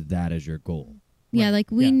towards that as your goal. Yeah, Right.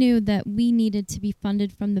 like we Yeah. knew that we needed to be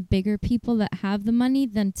funded from the bigger people that have the money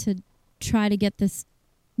than to try to get this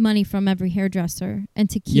money from every hairdresser and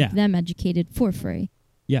to keep Yeah. them educated for free.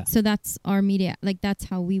 Yeah. So that's our media. Like that's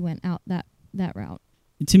how we went out that route.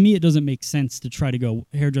 To me, it doesn't make sense to try to go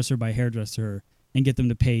hairdresser by hairdresser and get them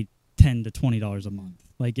to pay $10 to $20 a month.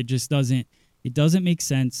 Like it just doesn't. It doesn't make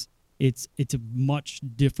sense. It's a much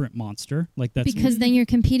different monster. Like that's Because then you're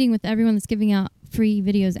competing with everyone that's giving out free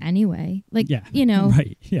videos anyway. Like, yeah, you know,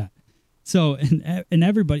 right, yeah. So and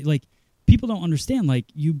everybody, like, people don't understand. Like,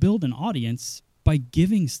 you build an audience by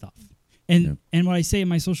giving stuff. And what I say in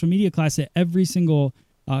my social media class, at every single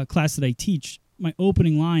class that I teach, my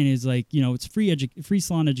opening line is like, you know, it's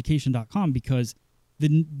freesaloneducation.com, because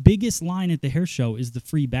the biggest line at the hair show is the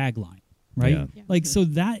free bag line, right? Yeah. Yeah. Like, so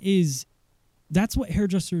that's what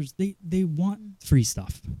hairdressers, they want free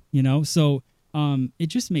stuff, you know? So it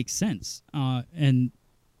just makes sense. And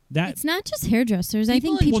that, it's not just hairdressers. I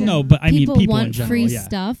think People people in well, no, but I mean, people in want general, free yeah.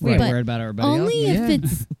 stuff, Right. but Worried about everybody only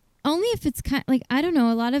else? if it's kind like, I don't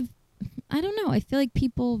know, I don't know. I feel like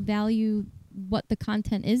people value what the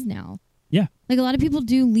content is now. Yeah. Like a lot of people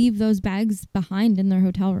do leave those bags behind in their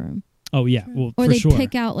hotel room. oh yeah, well, Or for they sure.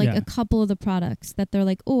 pick out like Yeah. a couple of the products that they're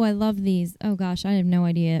like, oh, I love these. Oh gosh, I have no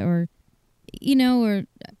idea. Or, you know, or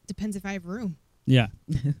Depends if I have room. Yeah.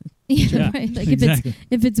 yeah, right. Like exactly.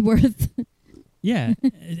 if it's worth. Yeah,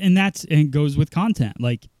 and it goes with content.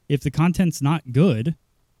 Like, if the content's not good,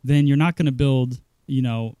 then you're not going to build, you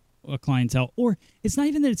know, a clientele. Or it's not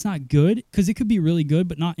even that it's not good, because it could be really good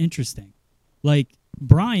but not interesting. Like,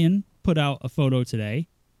 Brian put out a photo today,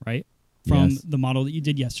 right, from Yes. the model that you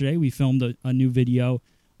did yesterday. We filmed a new video,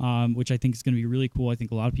 which I think is going to be really cool. I think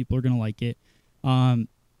a lot of people are going to like it.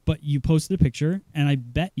 But you posted a picture, and I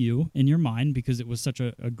bet you, in your mind, because it was such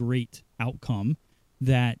a great outcome,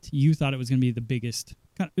 that you thought it was going to be the biggest.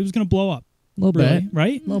 It was going to blow up. A little Really, bit.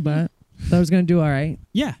 right? A little bit. Thought I was gonna do all right.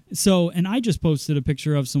 Yeah. So, and I just posted a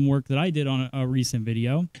picture of some work that I did on a recent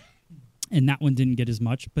video, and that one didn't get as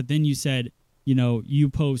much. But then you said, you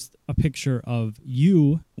post a picture of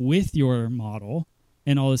you with your model,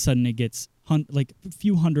 and all of a sudden it gets like a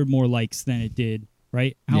few hundred more likes than it did,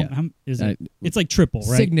 right? How is it? It's like triple,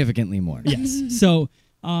 right? Significantly more. Yes. So,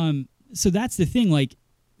 so that's the thing. Like,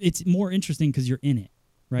 it's more interesting because you're in it,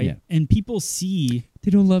 right? Yeah. And people see. They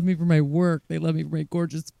don't love me for my work. They love me for my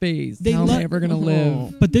gorgeous face. They How am lo- I ever gonna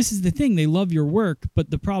live? But this is the thing. They love your work, but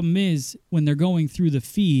the problem is when they're going through the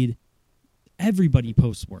feed, everybody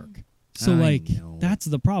posts work. So, I like, know. that's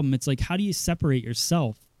the problem. It's like, how do you separate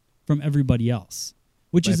yourself from everybody else?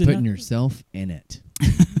 Which By is putting ano- yourself in it.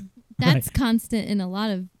 That's constant in a lot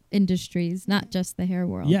of industries, not just the hair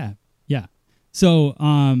world. Yeah, yeah. So,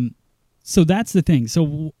 so that's the thing.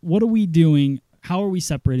 So, what are we doing? How are we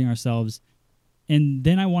separating ourselves? And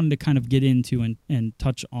then I wanted to kind of get into and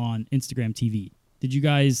touch on Instagram TV. Did you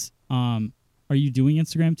guys? Are you doing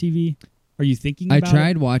Instagram TV? Are you thinking? I about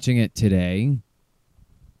tried it? watching it today.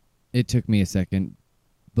 It took me a second,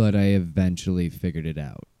 but I eventually figured it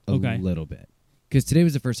out a Okay. little bit. Because today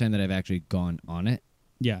was the first time that I've actually gone on it,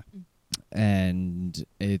 Yeah. and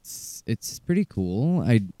it's pretty cool.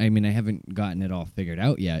 I mean, I haven't gotten it all figured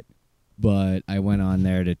out yet, but I went on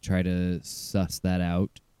there to try to suss that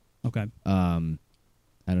out. Okay.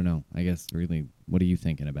 I don't know. I guess really, what are you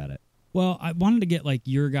thinking about it? Well, I wanted to get like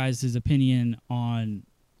your guys' opinion on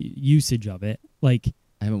usage of it. Like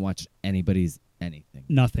I haven't watched anybody's anything.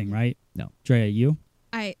 nothing, right? No. Drea, you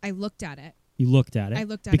I looked at it. you looked at it. I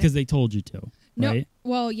looked at because it. they told you to, No, right?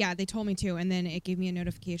 well, yeah, they told me to, and then it gave me a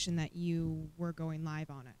notification that you were going live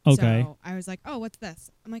on it. Okay. So I was like, oh, what's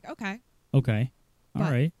this? I'm like, okay. Okay. All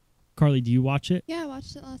But- right. Carly, do you watch it? Yeah, I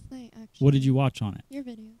watched it last night, actually. What did you watch on it? Your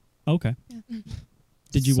video. Okay. Yeah.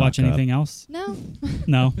 Did you watch Suck up. anything else? No.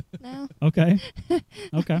 No. No. Okay.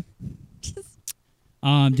 Okay. Just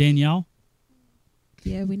Danielle,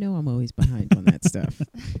 Yeah, we know I'm always behind on that stuff.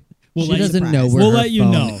 we'll She let you- doesn't know surprised. where We'll her let you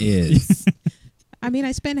phone know. is. I mean,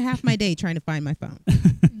 I spend half my day trying to find my phone.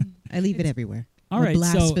 I leave it everywhere. All I'm right, a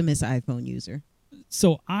so- blasphemous iPhone user.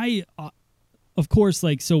 So I, of course,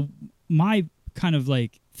 like, so my kind of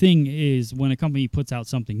like thing is when a company puts out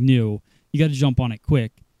something new, you got to jump on it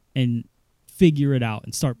quick and figure it out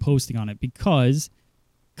and start posting on it, because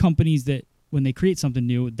companies that when they create something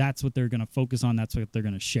new, that's what they're going to focus on. That's what they're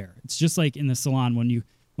going to share. It's just like in the salon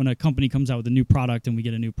when a company comes out with a new product and we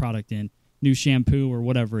get a new product in, new shampoo or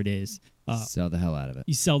whatever it is, Sell the hell out of it.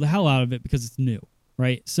 you sell the hell out of it because it's new,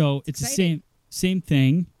 right? So it's the exciting. same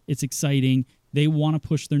thing. It's exciting. They want to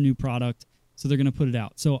push their new product, so they're going to put it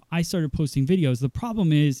out. So I started posting videos. The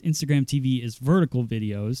problem is Instagram TV is vertical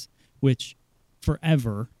videos, which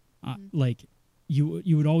forever, like you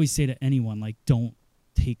would always say to anyone, like, don't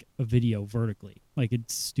take a video vertically. Like,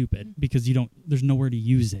 it's stupid because there's nowhere to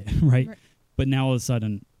use it, right? Right. But now all of a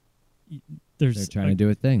sudden, there's They're trying to do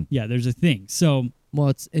a thing. yeah, there's a thing. So Well,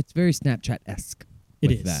 it's very Snapchat-esque. It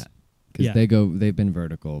with is. that because Yeah. they've been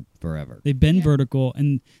vertical forever. they've been Yeah. vertical,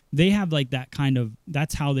 and they have like that kind of,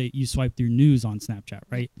 that's how you swipe through news on Snapchat,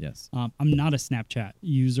 right? Yes. I'm not a Snapchat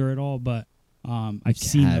user at all, but I've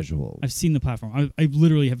seen Casual. the platform. I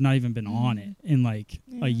literally have not even been on it in like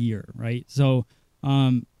Yeah. a year, right? So,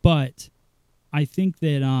 but I think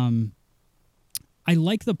that I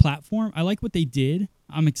like the platform. I like what they did.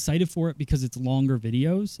 I'm excited for it because it's longer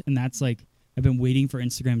videos, and that's like I've been waiting for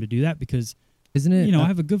Instagram to do that because Isn't it? I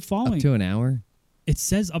have a good following. up to an hour. It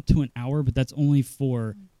says up to an hour, but that's only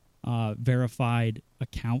for verified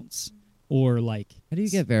accounts or like. How do you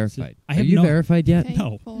get verified? I have Are you no- verified yet? pay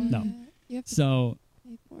No, for no. it. You have to So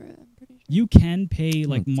pay for it, I'm pretty sure. you can pay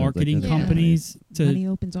like sounds like marketing that's companies Money to.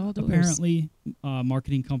 opens all doors. Apparently,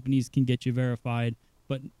 marketing companies can get you verified,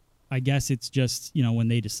 but I guess it's just when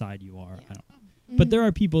they decide you are. I don't. But there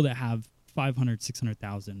are people that have 500,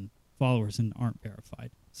 600,000 followers and aren't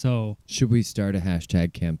verified. So Should we start a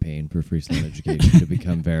hashtag campaign for Free Salon Education to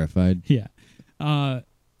become verified? yeah,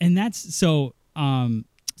 and that's so.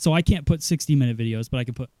 So I can't put 60-minute videos, but I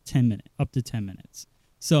can put 10-minute, up to 10 minutes.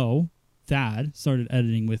 So Thad started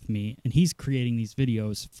editing with me, and he's creating these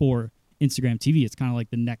videos for Instagram TV. It's kind of like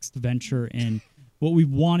the next venture in what we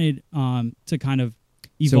wanted to kind of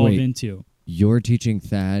evolve wait. into. You're teaching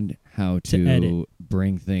Thad how To to edit.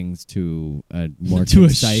 bring things to a more To a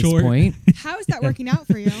concise short- point. How is that working out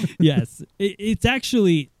for you? Yes, it's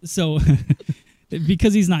actually so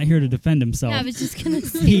because he's not here to defend himself. Yeah, I was just gonna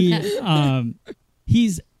say he that.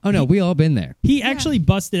 he's Oh no, we all been there. he actually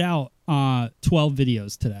busted out 12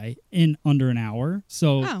 videos today in under an hour.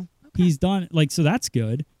 So Oh, okay. he's done so that's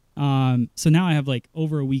good. So now I have like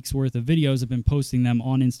over a week's worth of videos. I've been posting them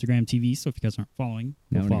on Instagram TV. So if you guys aren't following,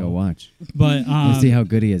 Now I'm gonna follow. go watch. But Let's see how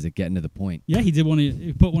good he is at getting to the point. yeah, he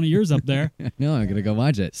put one of yours up there. No, I'm gonna go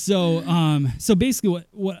watch it. So so basically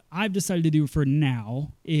what I've decided to do for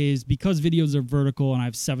now is, because videos are vertical and I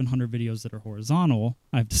have 700 videos that are horizontal,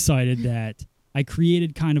 I've decided that I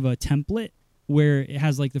created kind of a template where it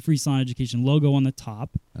has like the Free Salon Education logo on the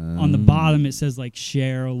top. On the bottom it says like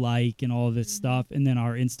share, like, and all of this stuff, and then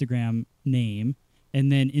our Instagram name. And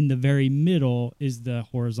then in the very middle is the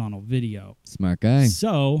horizontal video. Smart guy.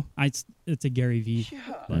 So it's a Gary V.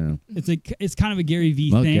 Yeah. It's kind of a Gary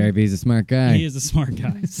V Well, thing. Gary Vee's a smart guy. He is a smart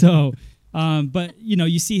guy. So, but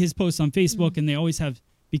you see his posts on Facebook, and they always have,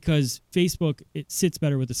 because Facebook, it sits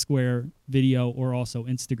better with a square video or also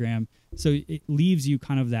Instagram. So it leaves you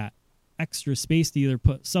kind of that extra space to either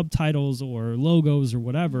put subtitles or logos or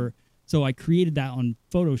whatever. So I created that on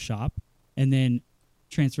Photoshop and then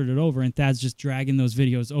transferred it over, and Thad's just dragging those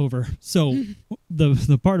videos over. So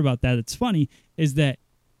the part about that that's funny is that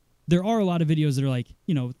there are a lot of videos that are like,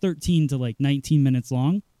 13 to like 19 minutes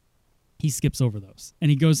long. He skips over those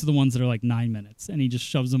and he goes to the ones that are like 9 minutes and he just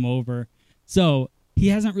shoves them over. So he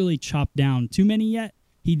hasn't really chopped down too many yet.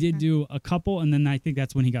 He did do a couple, and then I think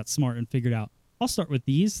that's when he got smart and figured out, I'll start with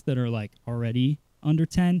these that are like already under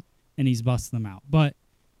 10, and he's busting them out. But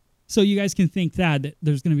so you guys can think that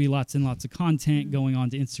there's going to be lots and lots of content going on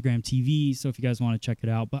to Instagram TV. So if you guys want to check it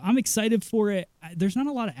out, but I'm excited for it. There's not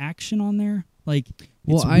a lot of action on there. Like,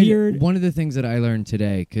 it's weird. One of the things that I learned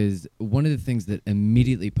today, because one of the things that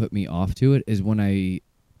immediately put me off to it is when I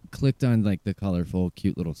clicked on like the colorful,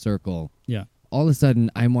 cute little circle. Yeah. All of a sudden,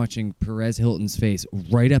 I'm watching Perez Hilton's face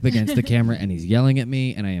right up against the camera, and he's yelling at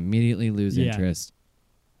me, and I immediately lose interest.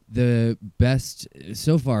 The best,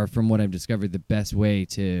 so far from what I've discovered, the best way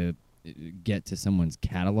to get to someone's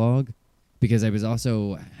catalog, because I was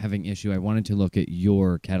also having issue. I wanted to look at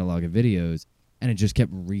your catalog of videos, and it just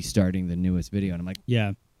kept restarting the newest video, and I'm like,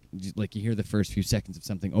 yeah, like you hear the first few seconds of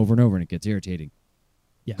something over and over, and it gets irritating.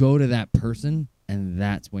 Yeah. Go to that person, and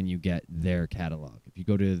that's when you get their catalog. If you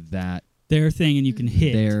go to their thing and you can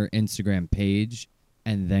hit their Instagram page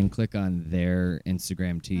and then click on their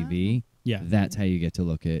Instagram TV, that's how you get to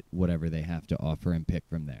look at whatever they have to offer and pick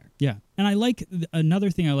from there. Yeah. And I like,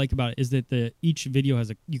 another thing I like about it is that each video has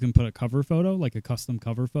you can put a cover photo, like a custom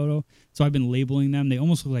cover photo. So I've been labeling them. They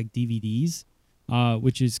almost look like DVDs,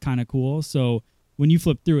 which is kind of cool. So when you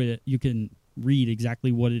flip through it, you can read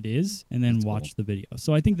exactly what it is and then watch the video.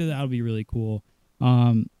 So I think that'll be really cool.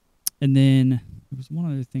 And then there was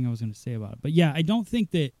one other thing I was going to say about it. But yeah, I don't think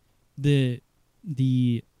that the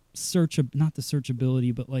not the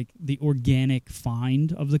searchability, but like the organic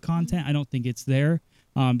find of the content, I don't think it's there,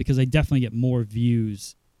 because I definitely get more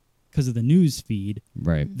views because of the news feed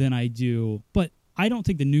than I do. But I don't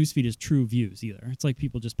think the news feed is true views either. It's like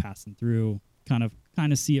people just passing through, kind of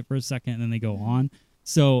see it for a second and then they go on.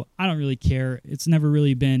 So I don't really care. It's never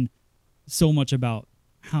really been so much about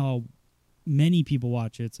how many people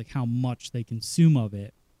watch it. It's like how much they consume of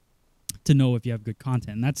it to know if you have good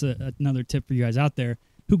content. And that's another tip for you guys out there.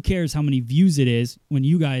 Who cares how many views it is when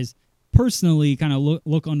you guys personally kind of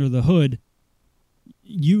look under the hood?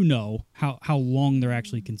 You know how long they're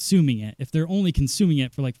actually consuming it. If they're only consuming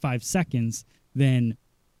it for like 5 seconds, then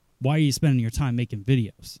why are you spending your time making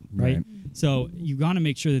videos, right? So you got to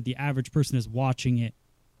make sure that the average person is watching it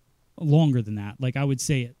longer than that. Like I would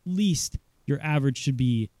say at least your average should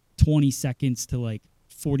be 20 seconds to like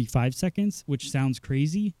 45 seconds, which sounds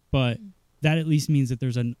crazy, but that at least means that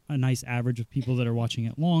there's a nice average of people that are watching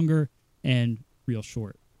it longer and real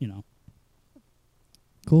short,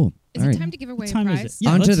 Cool. Is it time to give away a prize?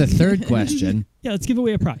 Yeah, on to the third question. Yeah, let's give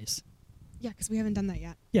away a prize. Yeah, because we haven't done that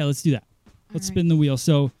yet. Yeah, let's do that. Let's right. spin the wheel.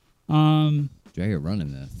 So, Dre, you're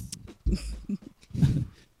running this.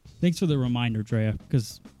 thanks for the reminder, Drea,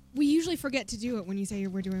 because We usually forget to do it when you say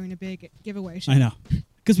we're doing a big giveaway show. I know.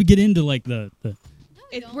 Because we get into like the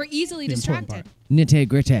We're easily The important distracted. Nitty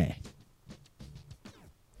gritty.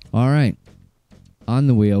 All right. On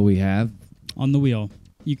the wheel we have. on the wheel.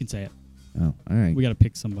 You can say it. Oh, all right. We got to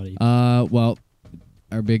pick somebody. Well,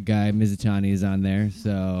 our big guy Mizutani is on there,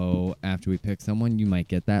 so after we pick someone, you might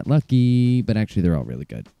get that lucky. But actually, they're all really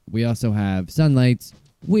good. We also have Sunlights.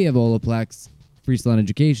 We have Olaplex. Free Salon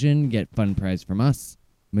Education. Get fun prize from us.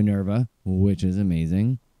 Minerva, which is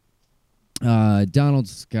amazing. Donald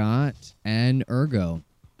Scott and Ergo.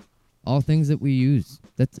 All things that we use.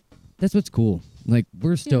 That's what's cool. Like,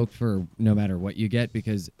 we're stoked for no matter what you get,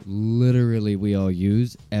 because literally we all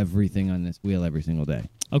use everything on this wheel every single day.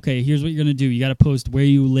 Okay, here's what you're going to do. You got to post where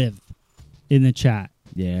you live in the chat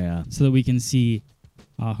Yeah. so that we can see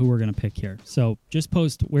who we're going to pick here. So just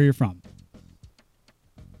post where you're from.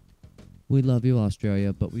 We love you,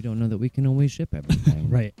 Australia, but we don't know that we can always ship everything.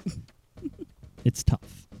 Right. It's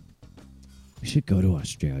tough. We should go to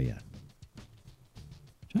Australia.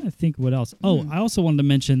 Trying to think what else. Oh, I also wanted to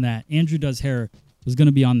mention that Andrew Does Hair was going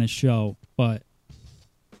to be on this show, but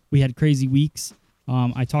we had crazy weeks.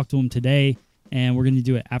 I talked to him today, and we're going to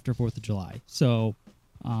do it after 4th of July. So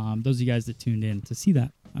those of you guys that tuned in to see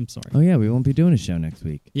that, I'm sorry. Oh, yeah, we won't be doing a show next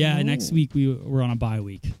week. Yeah, next week we're on a bye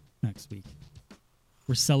week. Next week.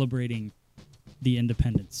 We're celebrating the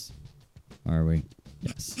independence. Are we?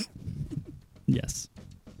 Yes. Yes.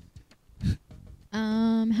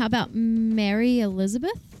 How about Mary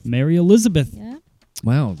Elizabeth? Mary Elizabeth. Yeah.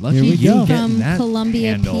 Wow, lucky Here we you go. getting From that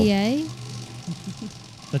Columbia, handle. PA.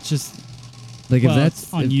 That's just Like well, if that's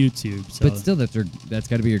it's on if- YouTube. So. But still, that's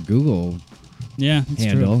got to be your Google yeah, it's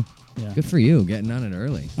handle. True. Yeah. Good for you, getting on it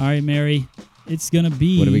early. All right, Mary. It's gonna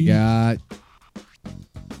be. What do we got?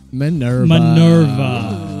 Minerva.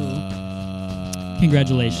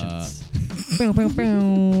 Congratulations.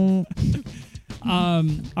 All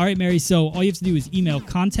right, Mary. So all you have to do is email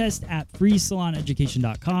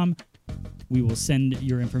contest@freesaloneducation.com. We will send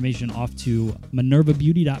your information off to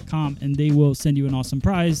minervabeauty.com, and they will send you an awesome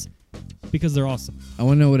prize because they're awesome. I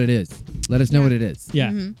want to know what it is. Let us know what it is.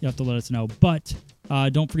 Yeah, you have to let us know. But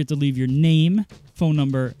don't forget to leave your name, phone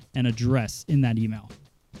number, and address in that email.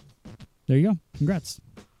 There you go. Congrats.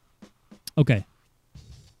 Okay,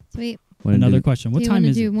 Sweet. another question. What do you time want to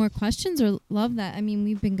is do it? more questions or love that? I mean,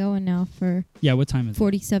 we've been going now for Yeah, what time is it?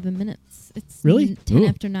 47 minutes. It's Really? 10 Ooh.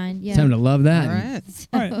 after 9. Yeah. Time to love that. All right.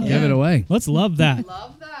 All right, Give it away. Let's love that.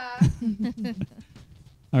 Love that.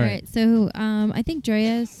 All All right. right. So I think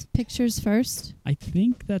Drea's pictures first. I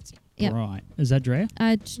think that's Yep. Brian. Is that Drea?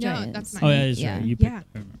 It's No, Drea's. that's mine. Oh, yeah, it's Yeah. Drea. You picked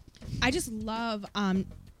Yeah. it. I just love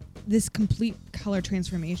this complete color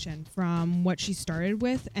transformation from what she started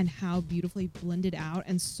with and how beautifully blended out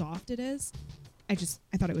and soft it is. I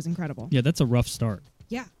thought it was incredible. Yeah, that's a rough start.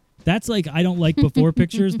 Yeah. That's like I don't like before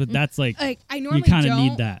pictures, but that's like Like I normally kinda don't,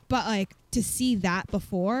 need that. But like to see that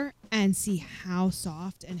before and see how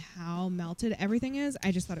soft and how melted everything is,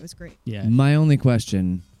 I just thought it was great. yeah. My only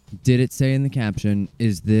question, did it say in the caption,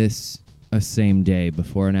 is this a same day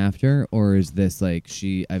before and after, or is this like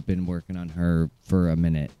I've been working on her for a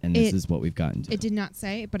minute and this It- is what we've gotten to? It did not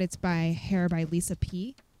say, but it's by Hair by Lisa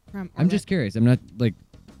P. From I'm just curious. I'm not like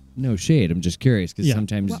no shade. I'm just curious because Yeah.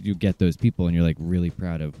 sometimes Well- you get those people and you're like really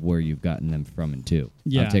proud of where you've gotten them from and to.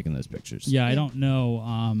 Yeah. I'm taking those pictures. Yeah, I don't know.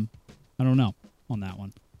 I don't know on that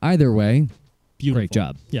one. Either way, Beautiful. great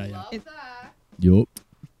job. Yeah, yeah. Yup.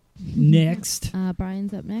 Next.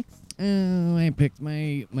 Brian's up next. I picked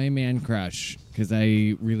my man crush because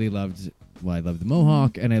I really loved. Well, I love the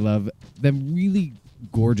mohawk and I love the really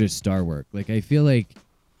gorgeous star work. Like I feel like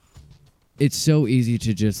it's so easy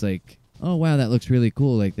to just like, oh wow, that looks really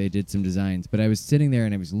cool. Like they did some designs, but I was sitting there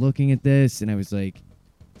and I was looking at this and I was like,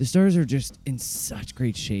 the stars are just in such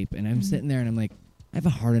great shape. And I'm sitting there and I'm like, I have a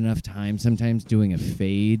hard enough time sometimes doing a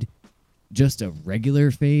fade, just a regular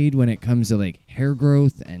fade when it comes to like hair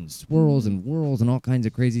growth and swirls and whirls and all kinds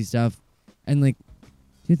of crazy stuff. And like,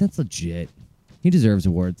 dude, that's legit. He deserves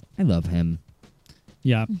awards. I love him.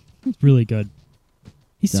 Yeah, it's really good.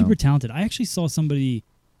 He's So. super talented. I actually saw somebody,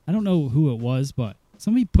 I don't know who it was, but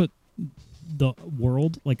somebody put the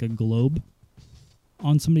world, like a globe,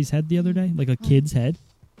 on somebody's head the other day, like a kid's head.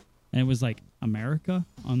 And it was like America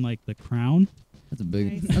on like the crown. That's a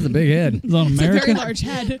big. Nice. That's a big head. It was on It's a very America. large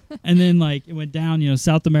head. And then like it went down,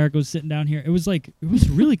 South America was sitting down here. It was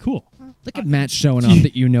really cool. Look at Matt showing off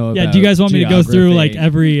that you know about. Yeah, do you guys want me to go through like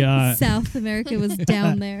geography. every South America was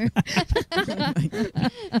down there.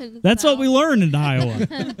 That's what we learned in Iowa.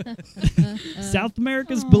 South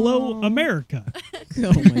America's below America.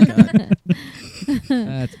 Oh my god.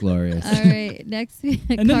 That's glorious. All right. Next week.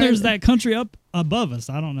 And then there's that country up above us.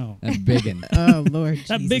 I don't know. That's biggin. Oh Lord.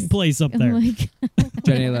 That Jesus. big place up Oh there. my God.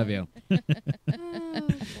 Jenny, I love you.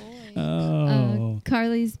 Oh boy. Oh.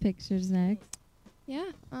 Carly's pictures next.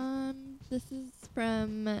 Yeah. This is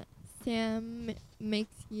from Sam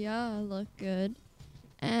Makes Ya Look Good.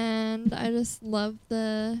 And I just love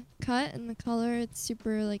the cut and the color. It's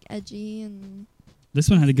super like edgy and This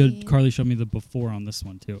one had a good. See. Carly showed me the before on this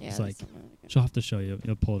one too. yeah. It's like this one really good. she'll have to show you.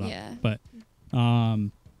 You'll pull it up. Yeah. But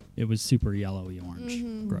it was super yellowy orange.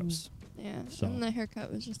 Mhm. Gross. Yeah. So- And the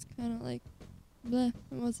haircut was just kind of like, bleh. It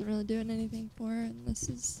wasn't really doing anything for her. And this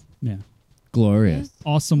is Yeah. Glorious.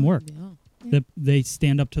 Awesome work. Yeah. They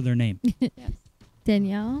stand up to their name. yes.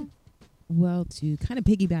 Danielle. Well, to kind of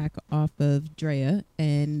piggyback off of Drea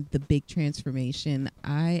and the big transformation,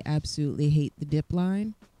 I absolutely hate the dip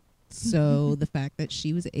line. So the fact that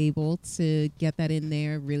she was able to get that in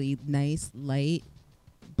there, really nice, light,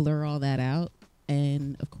 blur all that out.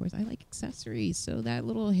 And of course, I like accessories. So that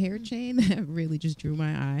little hair chain that really just drew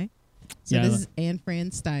my eye. So Yeah, this is Anne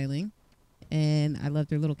Fran Styling. And I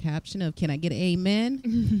loved her little caption of, "Can I get an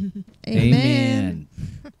amen?" Amen.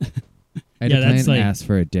 I had Yeah, a that's client like- ask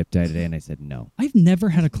for a dip dye today, and I said no. I've never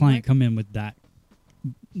had a client come in with that,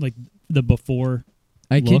 like the before.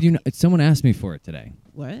 I Look. kid you not. Someone asked me for it today,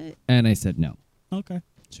 What? and I said no. Okay.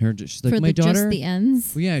 She's like, for my the daughter. just the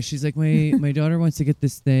ends. Well, yeah, she's like, my daughter wants to get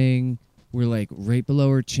this thing. We're like right below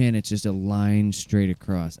her chin. It's just a line straight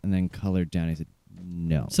across and then colored down. I said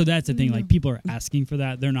no. So that's the thing. Like people are asking for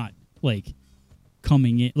that. They're not like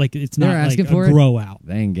coming in. Like it's They're not asking like for a it? grow out.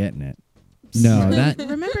 They ain't getting it. No, that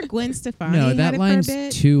Remember Gwen Stefani? no, had that it for a line's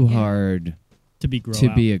bit? too Yeah. hard To be grow to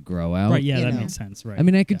out. be a grow out. Right. Yeah, You that know. makes sense. Right. I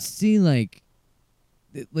mean, I could Yeah. see like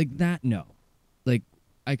that. No, like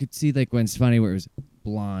I could see like when Stefani where it was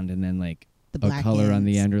blonde and then like The a black color on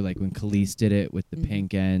the ends. end, or like when Khalees did it with the Mhm.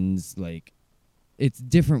 pink ends. Like it's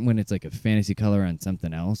different when it's like a fantasy color on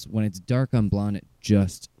something else. When it's dark on blonde, it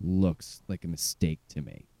just looks like a mistake to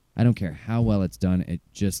me. I don't care how well it's done; it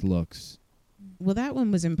just looks. Well, that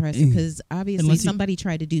one was impressive because obviously Unless you- somebody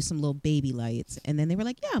tried to do some little baby lights, and then they were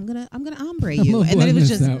like, "Yeah, I'm gonna ombre I'm you," gonna and then it was blend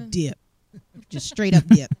just this out. dip, just straight up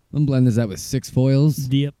dip. I'm blending this out with 6 foils.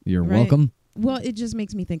 Dip. You're Right. welcome. Well, it just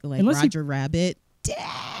makes me think of like Unless you- Roger Rabbit. Dip.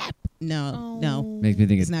 No, no, Makes me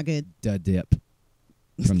think it's it's not good. Da Dip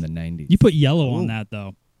from the 90s. You put yellow on Ooh. that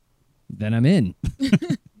though. Then I'm in.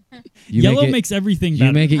 You Yellow make it, makes everything you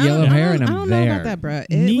better. make it yellow I don't- hair, I and don't, I'm I don't there. know about that, bro. It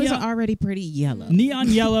was Neon- already pretty yellow. Neon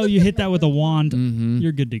yellow. You hit that with a wand. Mm-hmm.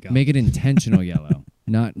 You're good to go. Make it intentional yellow,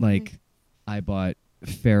 not like I bought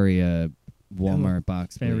Feria Walmart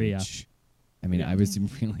box Feria. bleach. I mean, I was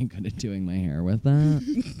really good at doing my hair with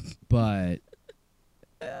that, but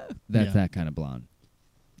that's Yeah. that kind of blonde.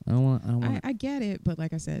 I don't want. I get it, but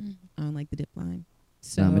like I said, I don't like the dip line.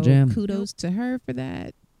 So Not my jam. kudos to her for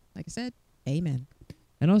that. Like I said, amen.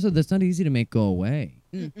 And also, that's not easy to make go away.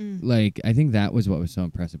 Mm-mm. Like, I think that was what was so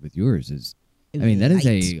impressive with yours. Is I mean, that is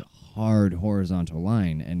a hard horizontal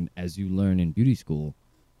line, and as you learn in beauty school,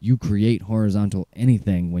 you create horizontal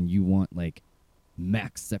anything when you want like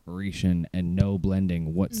max separation and no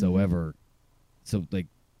blending whatsoever. So like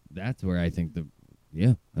that's where I think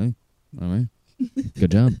hey, all right,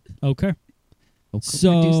 good job. Okay. Produce the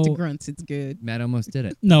So grunts. It's good. Matt almost did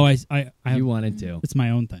it. no, I have, You wanted to. it's my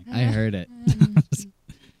own thing. I heard it.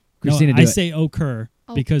 No, Christina, I do it. say occur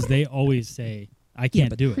because they always say I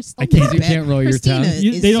can't but do it. Christina- I can't. You can't roll your Christina tongue?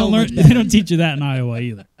 You, is they so don't learn. much They better. don't teach you that in Iowa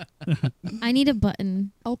either. I need a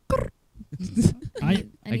button. I I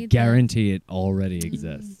I need guarantee it already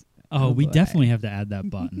exists. oh, we boy. definitely have to add that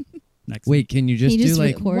button next. Wait, can you just Can you do just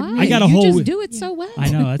like record Why? me? I got a you whole just week. do it so well. I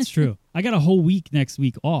know that's true. I got a whole week next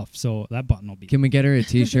week off, so that button will be. Can we get her a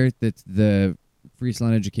T-shirt that's the Free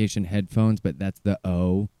Salon Education headphones, but that's the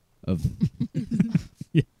O of?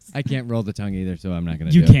 Yes. I can't roll the tongue either, so I'm not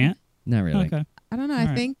gonna. You do it. can't. Not really. Okay. I don't know. All I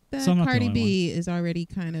right. think that So I'm not the Cardi only B is already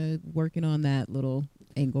kind of working on that little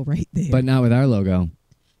angle right there. But not with our logo.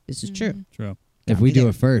 this is true. True. If Got we me do there.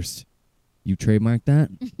 it first, you trademark that.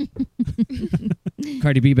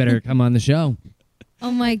 Cardi B better come on the show.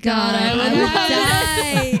 Oh my god, I I would would love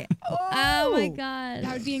die. Oh my god,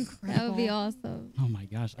 That would be incredible. that would be awesome. Oh my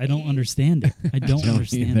gosh, I don't understand it. I don't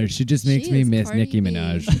understand either. it. She just makes She me is miss Cardi Nicki B.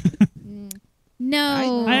 Minaj. Mm.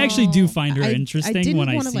 No, I actually do find her I interesting didn't when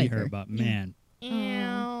I wanna see like her, her. but man,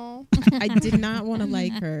 Ew. I did not want to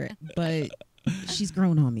like her, but she's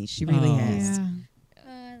grown on me. She really Oh. has. I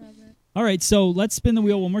love it. all right. So let's spin the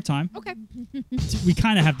wheel one more time. Okay. We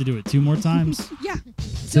kind of have to do it 2 more times. Yeah.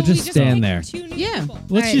 So we just stand picked there. 2 new Yeah. people.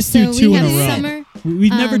 Let's Alright, just do so 2 we in a have row. Summer,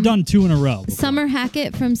 We've never um, done 2 in a row. before. Summer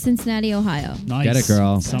Hackett from Cincinnati, Ohio. Nice. Get it,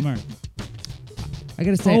 girl. Summer. I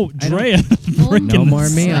gotta say, Oh, I don't- Drea. breaking No the more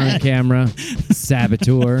me on set. camera,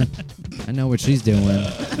 saboteur. I know what she's doing.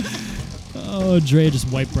 Oh, Drea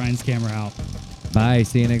just wiped Brian's camera out. Bye.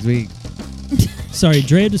 See you next week. Sorry,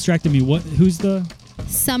 Drea distracted me. What? Who's the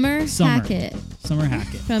Summer Summer. Hackett Summer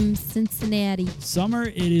Hackett? from Cincinnati. Summer,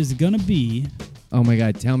 it is gonna be Oh my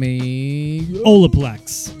God! Tell me.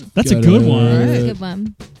 Olaplex. That's a Get good it. one. That's a good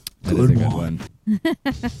one. That is a good one.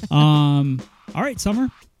 All right, Summer.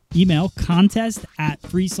 Email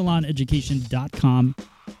contest@freesaloneducation.com.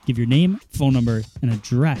 Give your name, phone number, and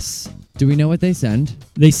address. Do we know what they send?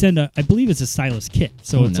 They send I believe it's a stylist kit.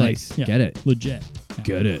 So Oh, it's nice. like, yeah, Get it. legit. Yeah.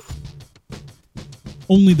 Get it.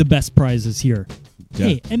 Only the best prizes here. Yeah.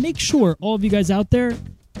 Hey, and make sure all of you guys out there,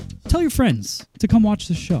 tell your friends to come watch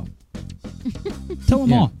the show. Tell them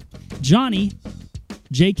Yeah. all. Johnny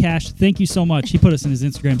Jay Cash, thank you so much. He put us in his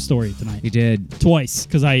Instagram story tonight. He did. Twice,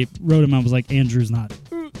 because I wrote him. I was like, Andrew's not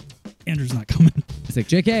coming. He's like,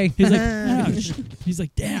 JK. He's like, he's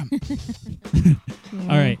like, damn.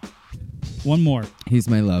 All right, one more. He's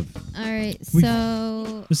my love. All right, We-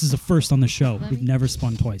 so This is a first on the show. Let We've me- never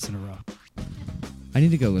spun twice in a row. I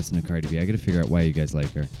need to go listen to Cardi B. I got to figure out why you guys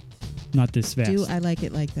like her. Not this fast. Do I like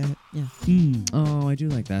it like that? Yeah. Mm. Oh, I do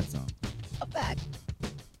like that song.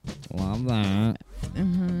 Love that.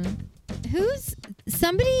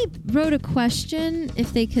 somebody wrote a question,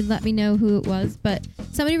 if they could let me know who it was, but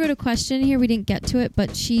somebody wrote a question here. We didn't get to it,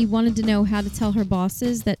 but she wanted to know how to tell her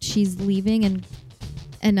bosses that she's leaving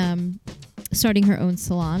and starting her own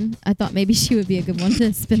salon. I thought maybe she would be a good one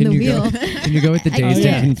to spin the wheel. Can you go with the I Dazed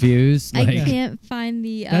can't. and Confused? I Like, can't find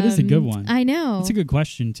the. That is a good one. I know. That's a good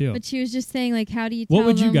question too. But she was just saying, like, how do you tell What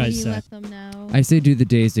would you them? guys What do you say? let them know? I say do the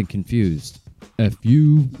Dazed and Confused. F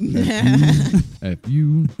you. F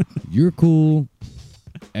you. You're cool.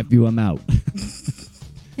 F you, I'm out.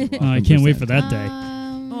 I can't wait for that day.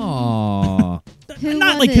 Aww. Who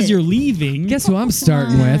Not was like because it? you're leaving. Guess who I'm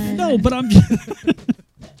starting with? No, but I'm just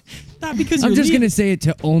not because I'm you're just leaving. going to say it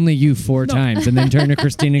to only you 4 No. times and then turn to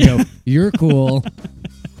Christine and go, you're cool.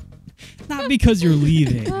 Not because you're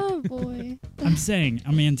leaving. Oh boy. I'm saying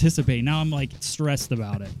I'm anticipating. Now I'm like stressed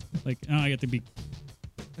about it. Like now I get to be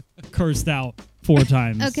cursed out 4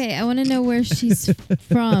 times. Okay, I want to know where she's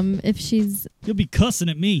from. If she's You'll be cussing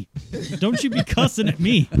at me. Don't you be cussing at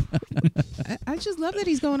me. I just love that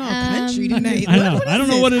he's going all country Um, tonight. I know. What I don't is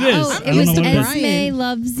know this? what it is. oh, I it don't was know what it is. Esme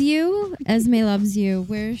loves you. Esme loves you.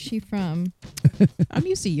 Where is she from? I'm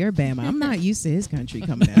used to your Bama. I'm not used to his country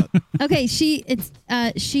coming out. Okay, she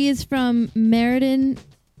is from Meriden,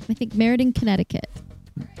 I think Meriden, Connecticut.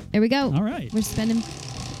 There we go. All right. We're spending.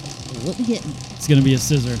 We'll be hitting. It's gonna be a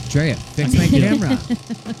scissor. Drea, fix my Yeah. camera.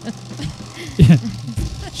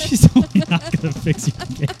 She's only not gonna fix your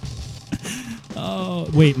game. Oh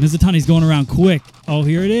wait, Mizutani's going around quick. Oh,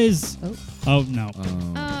 here it is. Oh no,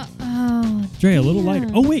 Oh, Dre, a little lighter.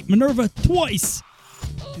 damn. Oh wait, Minerva twice.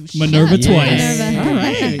 Minerva Yeah, twice. Minerva. All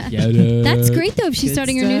right. That's great though. If she's Good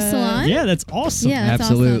starting her new stuff. salon. Yeah, that's awesome. Yeah, that's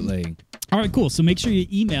awesome. Absolutely. All right, cool. So make sure you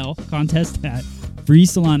email contest at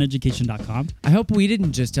freesaloneducation.com. I hope we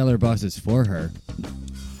didn't just tell her bosses for her.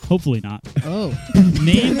 Hopefully not. Oh,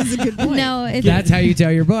 Name, that's a good point. No, it's That's how you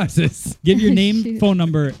tell your bosses. give your name, Shoot. phone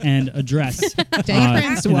number, and address. Tell your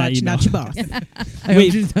friends to in that watch, email. not your boss. I Wait.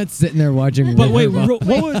 hope she's not sitting there watching. But wait, River Ball.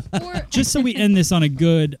 what would, just so we end this on a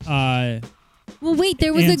good. well, wait.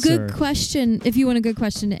 There was a Answer. good question. If you want a good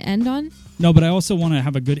question to end on. No, but I also want to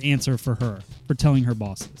have a good answer for her for telling her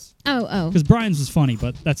bosses. Oh. Because Brian's was funny,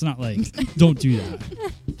 but that's not like, don't do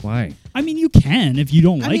that. Why? I mean, you can if you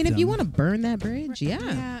don't I like mean, if them. you want to burn that bridge, yeah.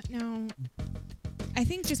 Yeah, no. I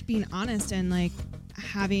think just being honest and like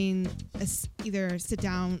having either sit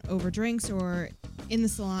down over drinks or in the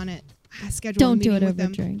salon at schedule. Don't a do meeting it with over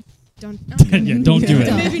them. drink. Don't. Yeah, don't do it.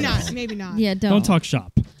 Don't. Maybe not. Maybe not. Yeah, Don't talk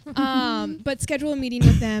shop. But schedule a meeting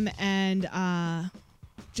with them and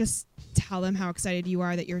just tell them how excited you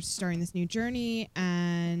are that you're starting this new journey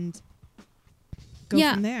and go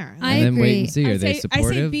Yeah, from there. I And then wait agree. and see. Are I they say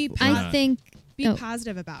supportive? be or I not? think. be Oh.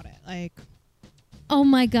 positive about it. Like, Oh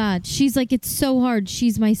my God, she's like, it's so hard.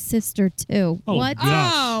 She's my sister too. Oh, What?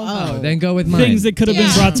 gosh. Oh, then go with mine. Things that could have been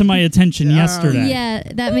Yeah. brought to my attention yesterday. Yeah,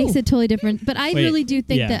 that makes it totally different. But I Wait, really do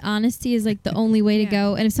think yeah. that honesty is like the only way to Yeah.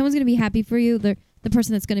 go. And if someone's going to be happy for you, they're the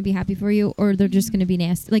person that's going to be happy for you, or they're just going to be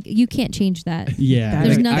nasty. Like, you can't change that. Yeah.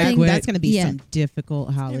 There's Like, nothing- That's going to be yeah. some difficult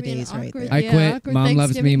gonna be an holidays right awkward- there. I Yeah, quit. awkward Mom loves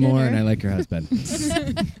me Thanksgiving more, dinner. and I like your husband.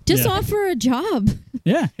 Just Yeah. offer a job.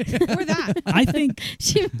 Yeah. or that. I think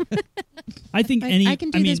She- any. I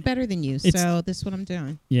can do mean, this better than you, it's- so this is what I'm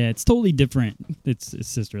doing. Yeah, it's totally different. It's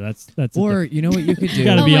sister. That's Or you know what you could do?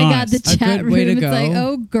 Gotta oh be my honest. God, the A chat good way room. to It's like, go.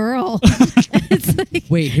 oh, girl. It's like,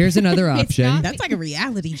 Wait, here's another It's option. not- That's like a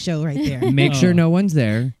reality show right there. Make sure Oh. no one's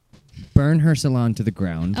there. Burn her salon to the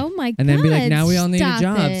ground. oh my God. and then be like, now we all need a stop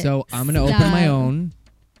job, it. so I'm gonna open my Stop. own.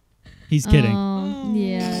 He's kidding. Oh,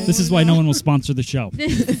 yeah. This is why no one will sponsor the show.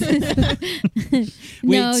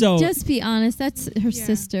 No, so- just be honest. That's her Yeah.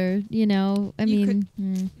 sister, you know. I You mean,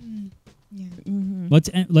 Yeah. Mm-hmm. Let's.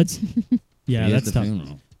 Yeah, He is that's the tough.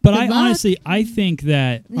 funeral. But Good I luck. honestly, I think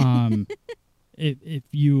that if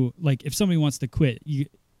you like, if somebody wants to quit, you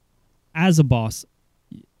as a boss,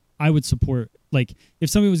 I would support. Like, if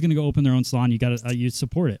somebody was going to go open their own salon, you got to you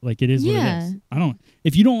support it. Like, it is what it Yeah. is. I don't.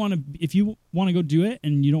 If you don't want to, if you want to go do it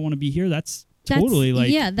and you don't want to be here, that's totally like.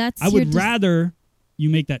 yeah, that's I your would rather you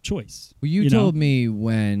make that choice. Well, you You know? told me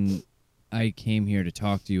when I came here to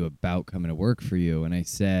talk to you about coming to work for you, and I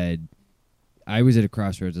said I was at a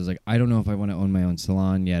crossroads. I was like, I don't know if I want to own my own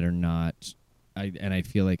salon yet or not. I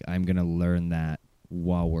feel like I'm going to learn that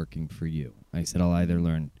while working for you. I said I'll either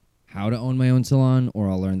learn how to own my own salon or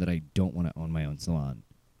I'll learn that I don't want to own my own salon.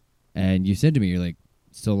 And you said to me, you're like,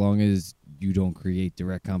 so long as you don't create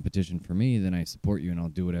direct competition for me, then I support you and I'll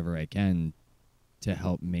do whatever I can to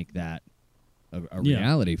help make that a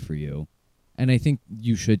reality for you. And I think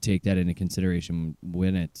you should take that into consideration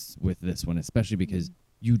when it's with this one, especially because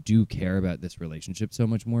you do care about this relationship so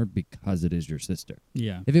much more because it is your sister.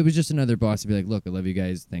 Yeah. If it was just another boss, to be like, look, I love you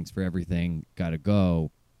guys. Thanks for everything. Gotta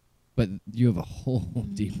go. But you have a whole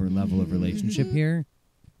deeper level of relationship here.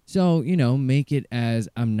 So, make it as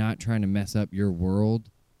I'm not trying to mess up your world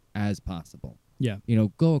as possible. Yeah.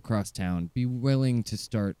 Go across town. Be willing to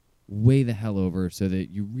start way the hell over so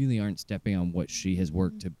that you really aren't stepping on what she has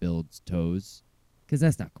worked to build's toes. Because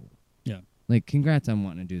that's not cool. Yeah. Like, congrats on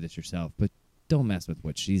wanting to do this yourself, but don't mess with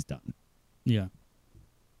what she's done. Yeah.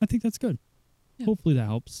 I think that's good. Yeah. Hopefully that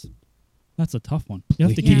helps. That's a tough one. You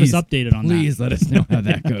have to keep us updated on that. Please let us know how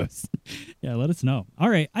that goes. Yeah, let us know. All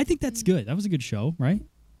right. I think that's good. That was a good show, right?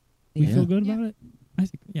 We Yeah. feel good about it? I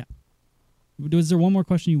think, yeah. Was there one more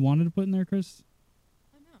question you wanted to put in there, Chris?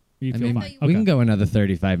 no. Or you I feel mean, fine? we can go another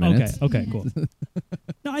 35 minutes. Okay, cool.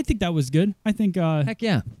 No, I think that was good. I think Heck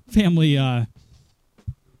yeah. family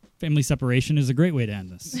separation is a great way to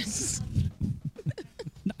end this.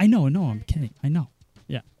 I know, I'm kidding. I know.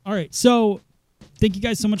 Yeah. All right. So thank you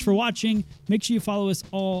guys so much for watching. Make sure you follow us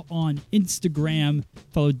all on Instagram.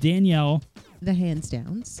 Follow Danielle. The hands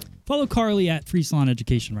downs. Follow Carly at Free Salon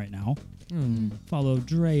Education right now. Follow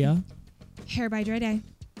Drea. Hair by Dre Day.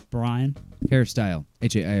 Brian. Hairstyle.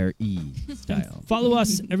 HAIRE style. Follow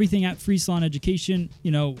us, everything at Free Salon Education.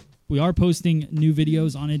 We are posting new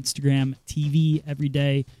videos on Instagram, TV every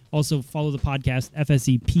day. Also, follow the podcast,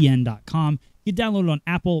 fsepn.com. You can download it on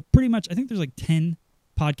Apple. Pretty much, I think there's like 10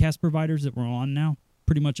 podcast providers that we're on now.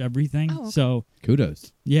 Pretty much everything. Oh, okay. So,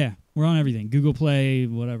 Kudos. yeah, we're on everything. Google Play,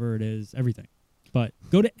 whatever it is, everything. But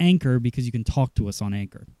go to Anchor because you can talk to us on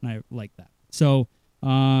Anchor. And I like that. So,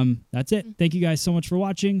 that's it. Thank you guys so much for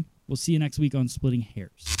watching. We'll see you next week on Splitting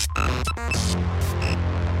Hairs.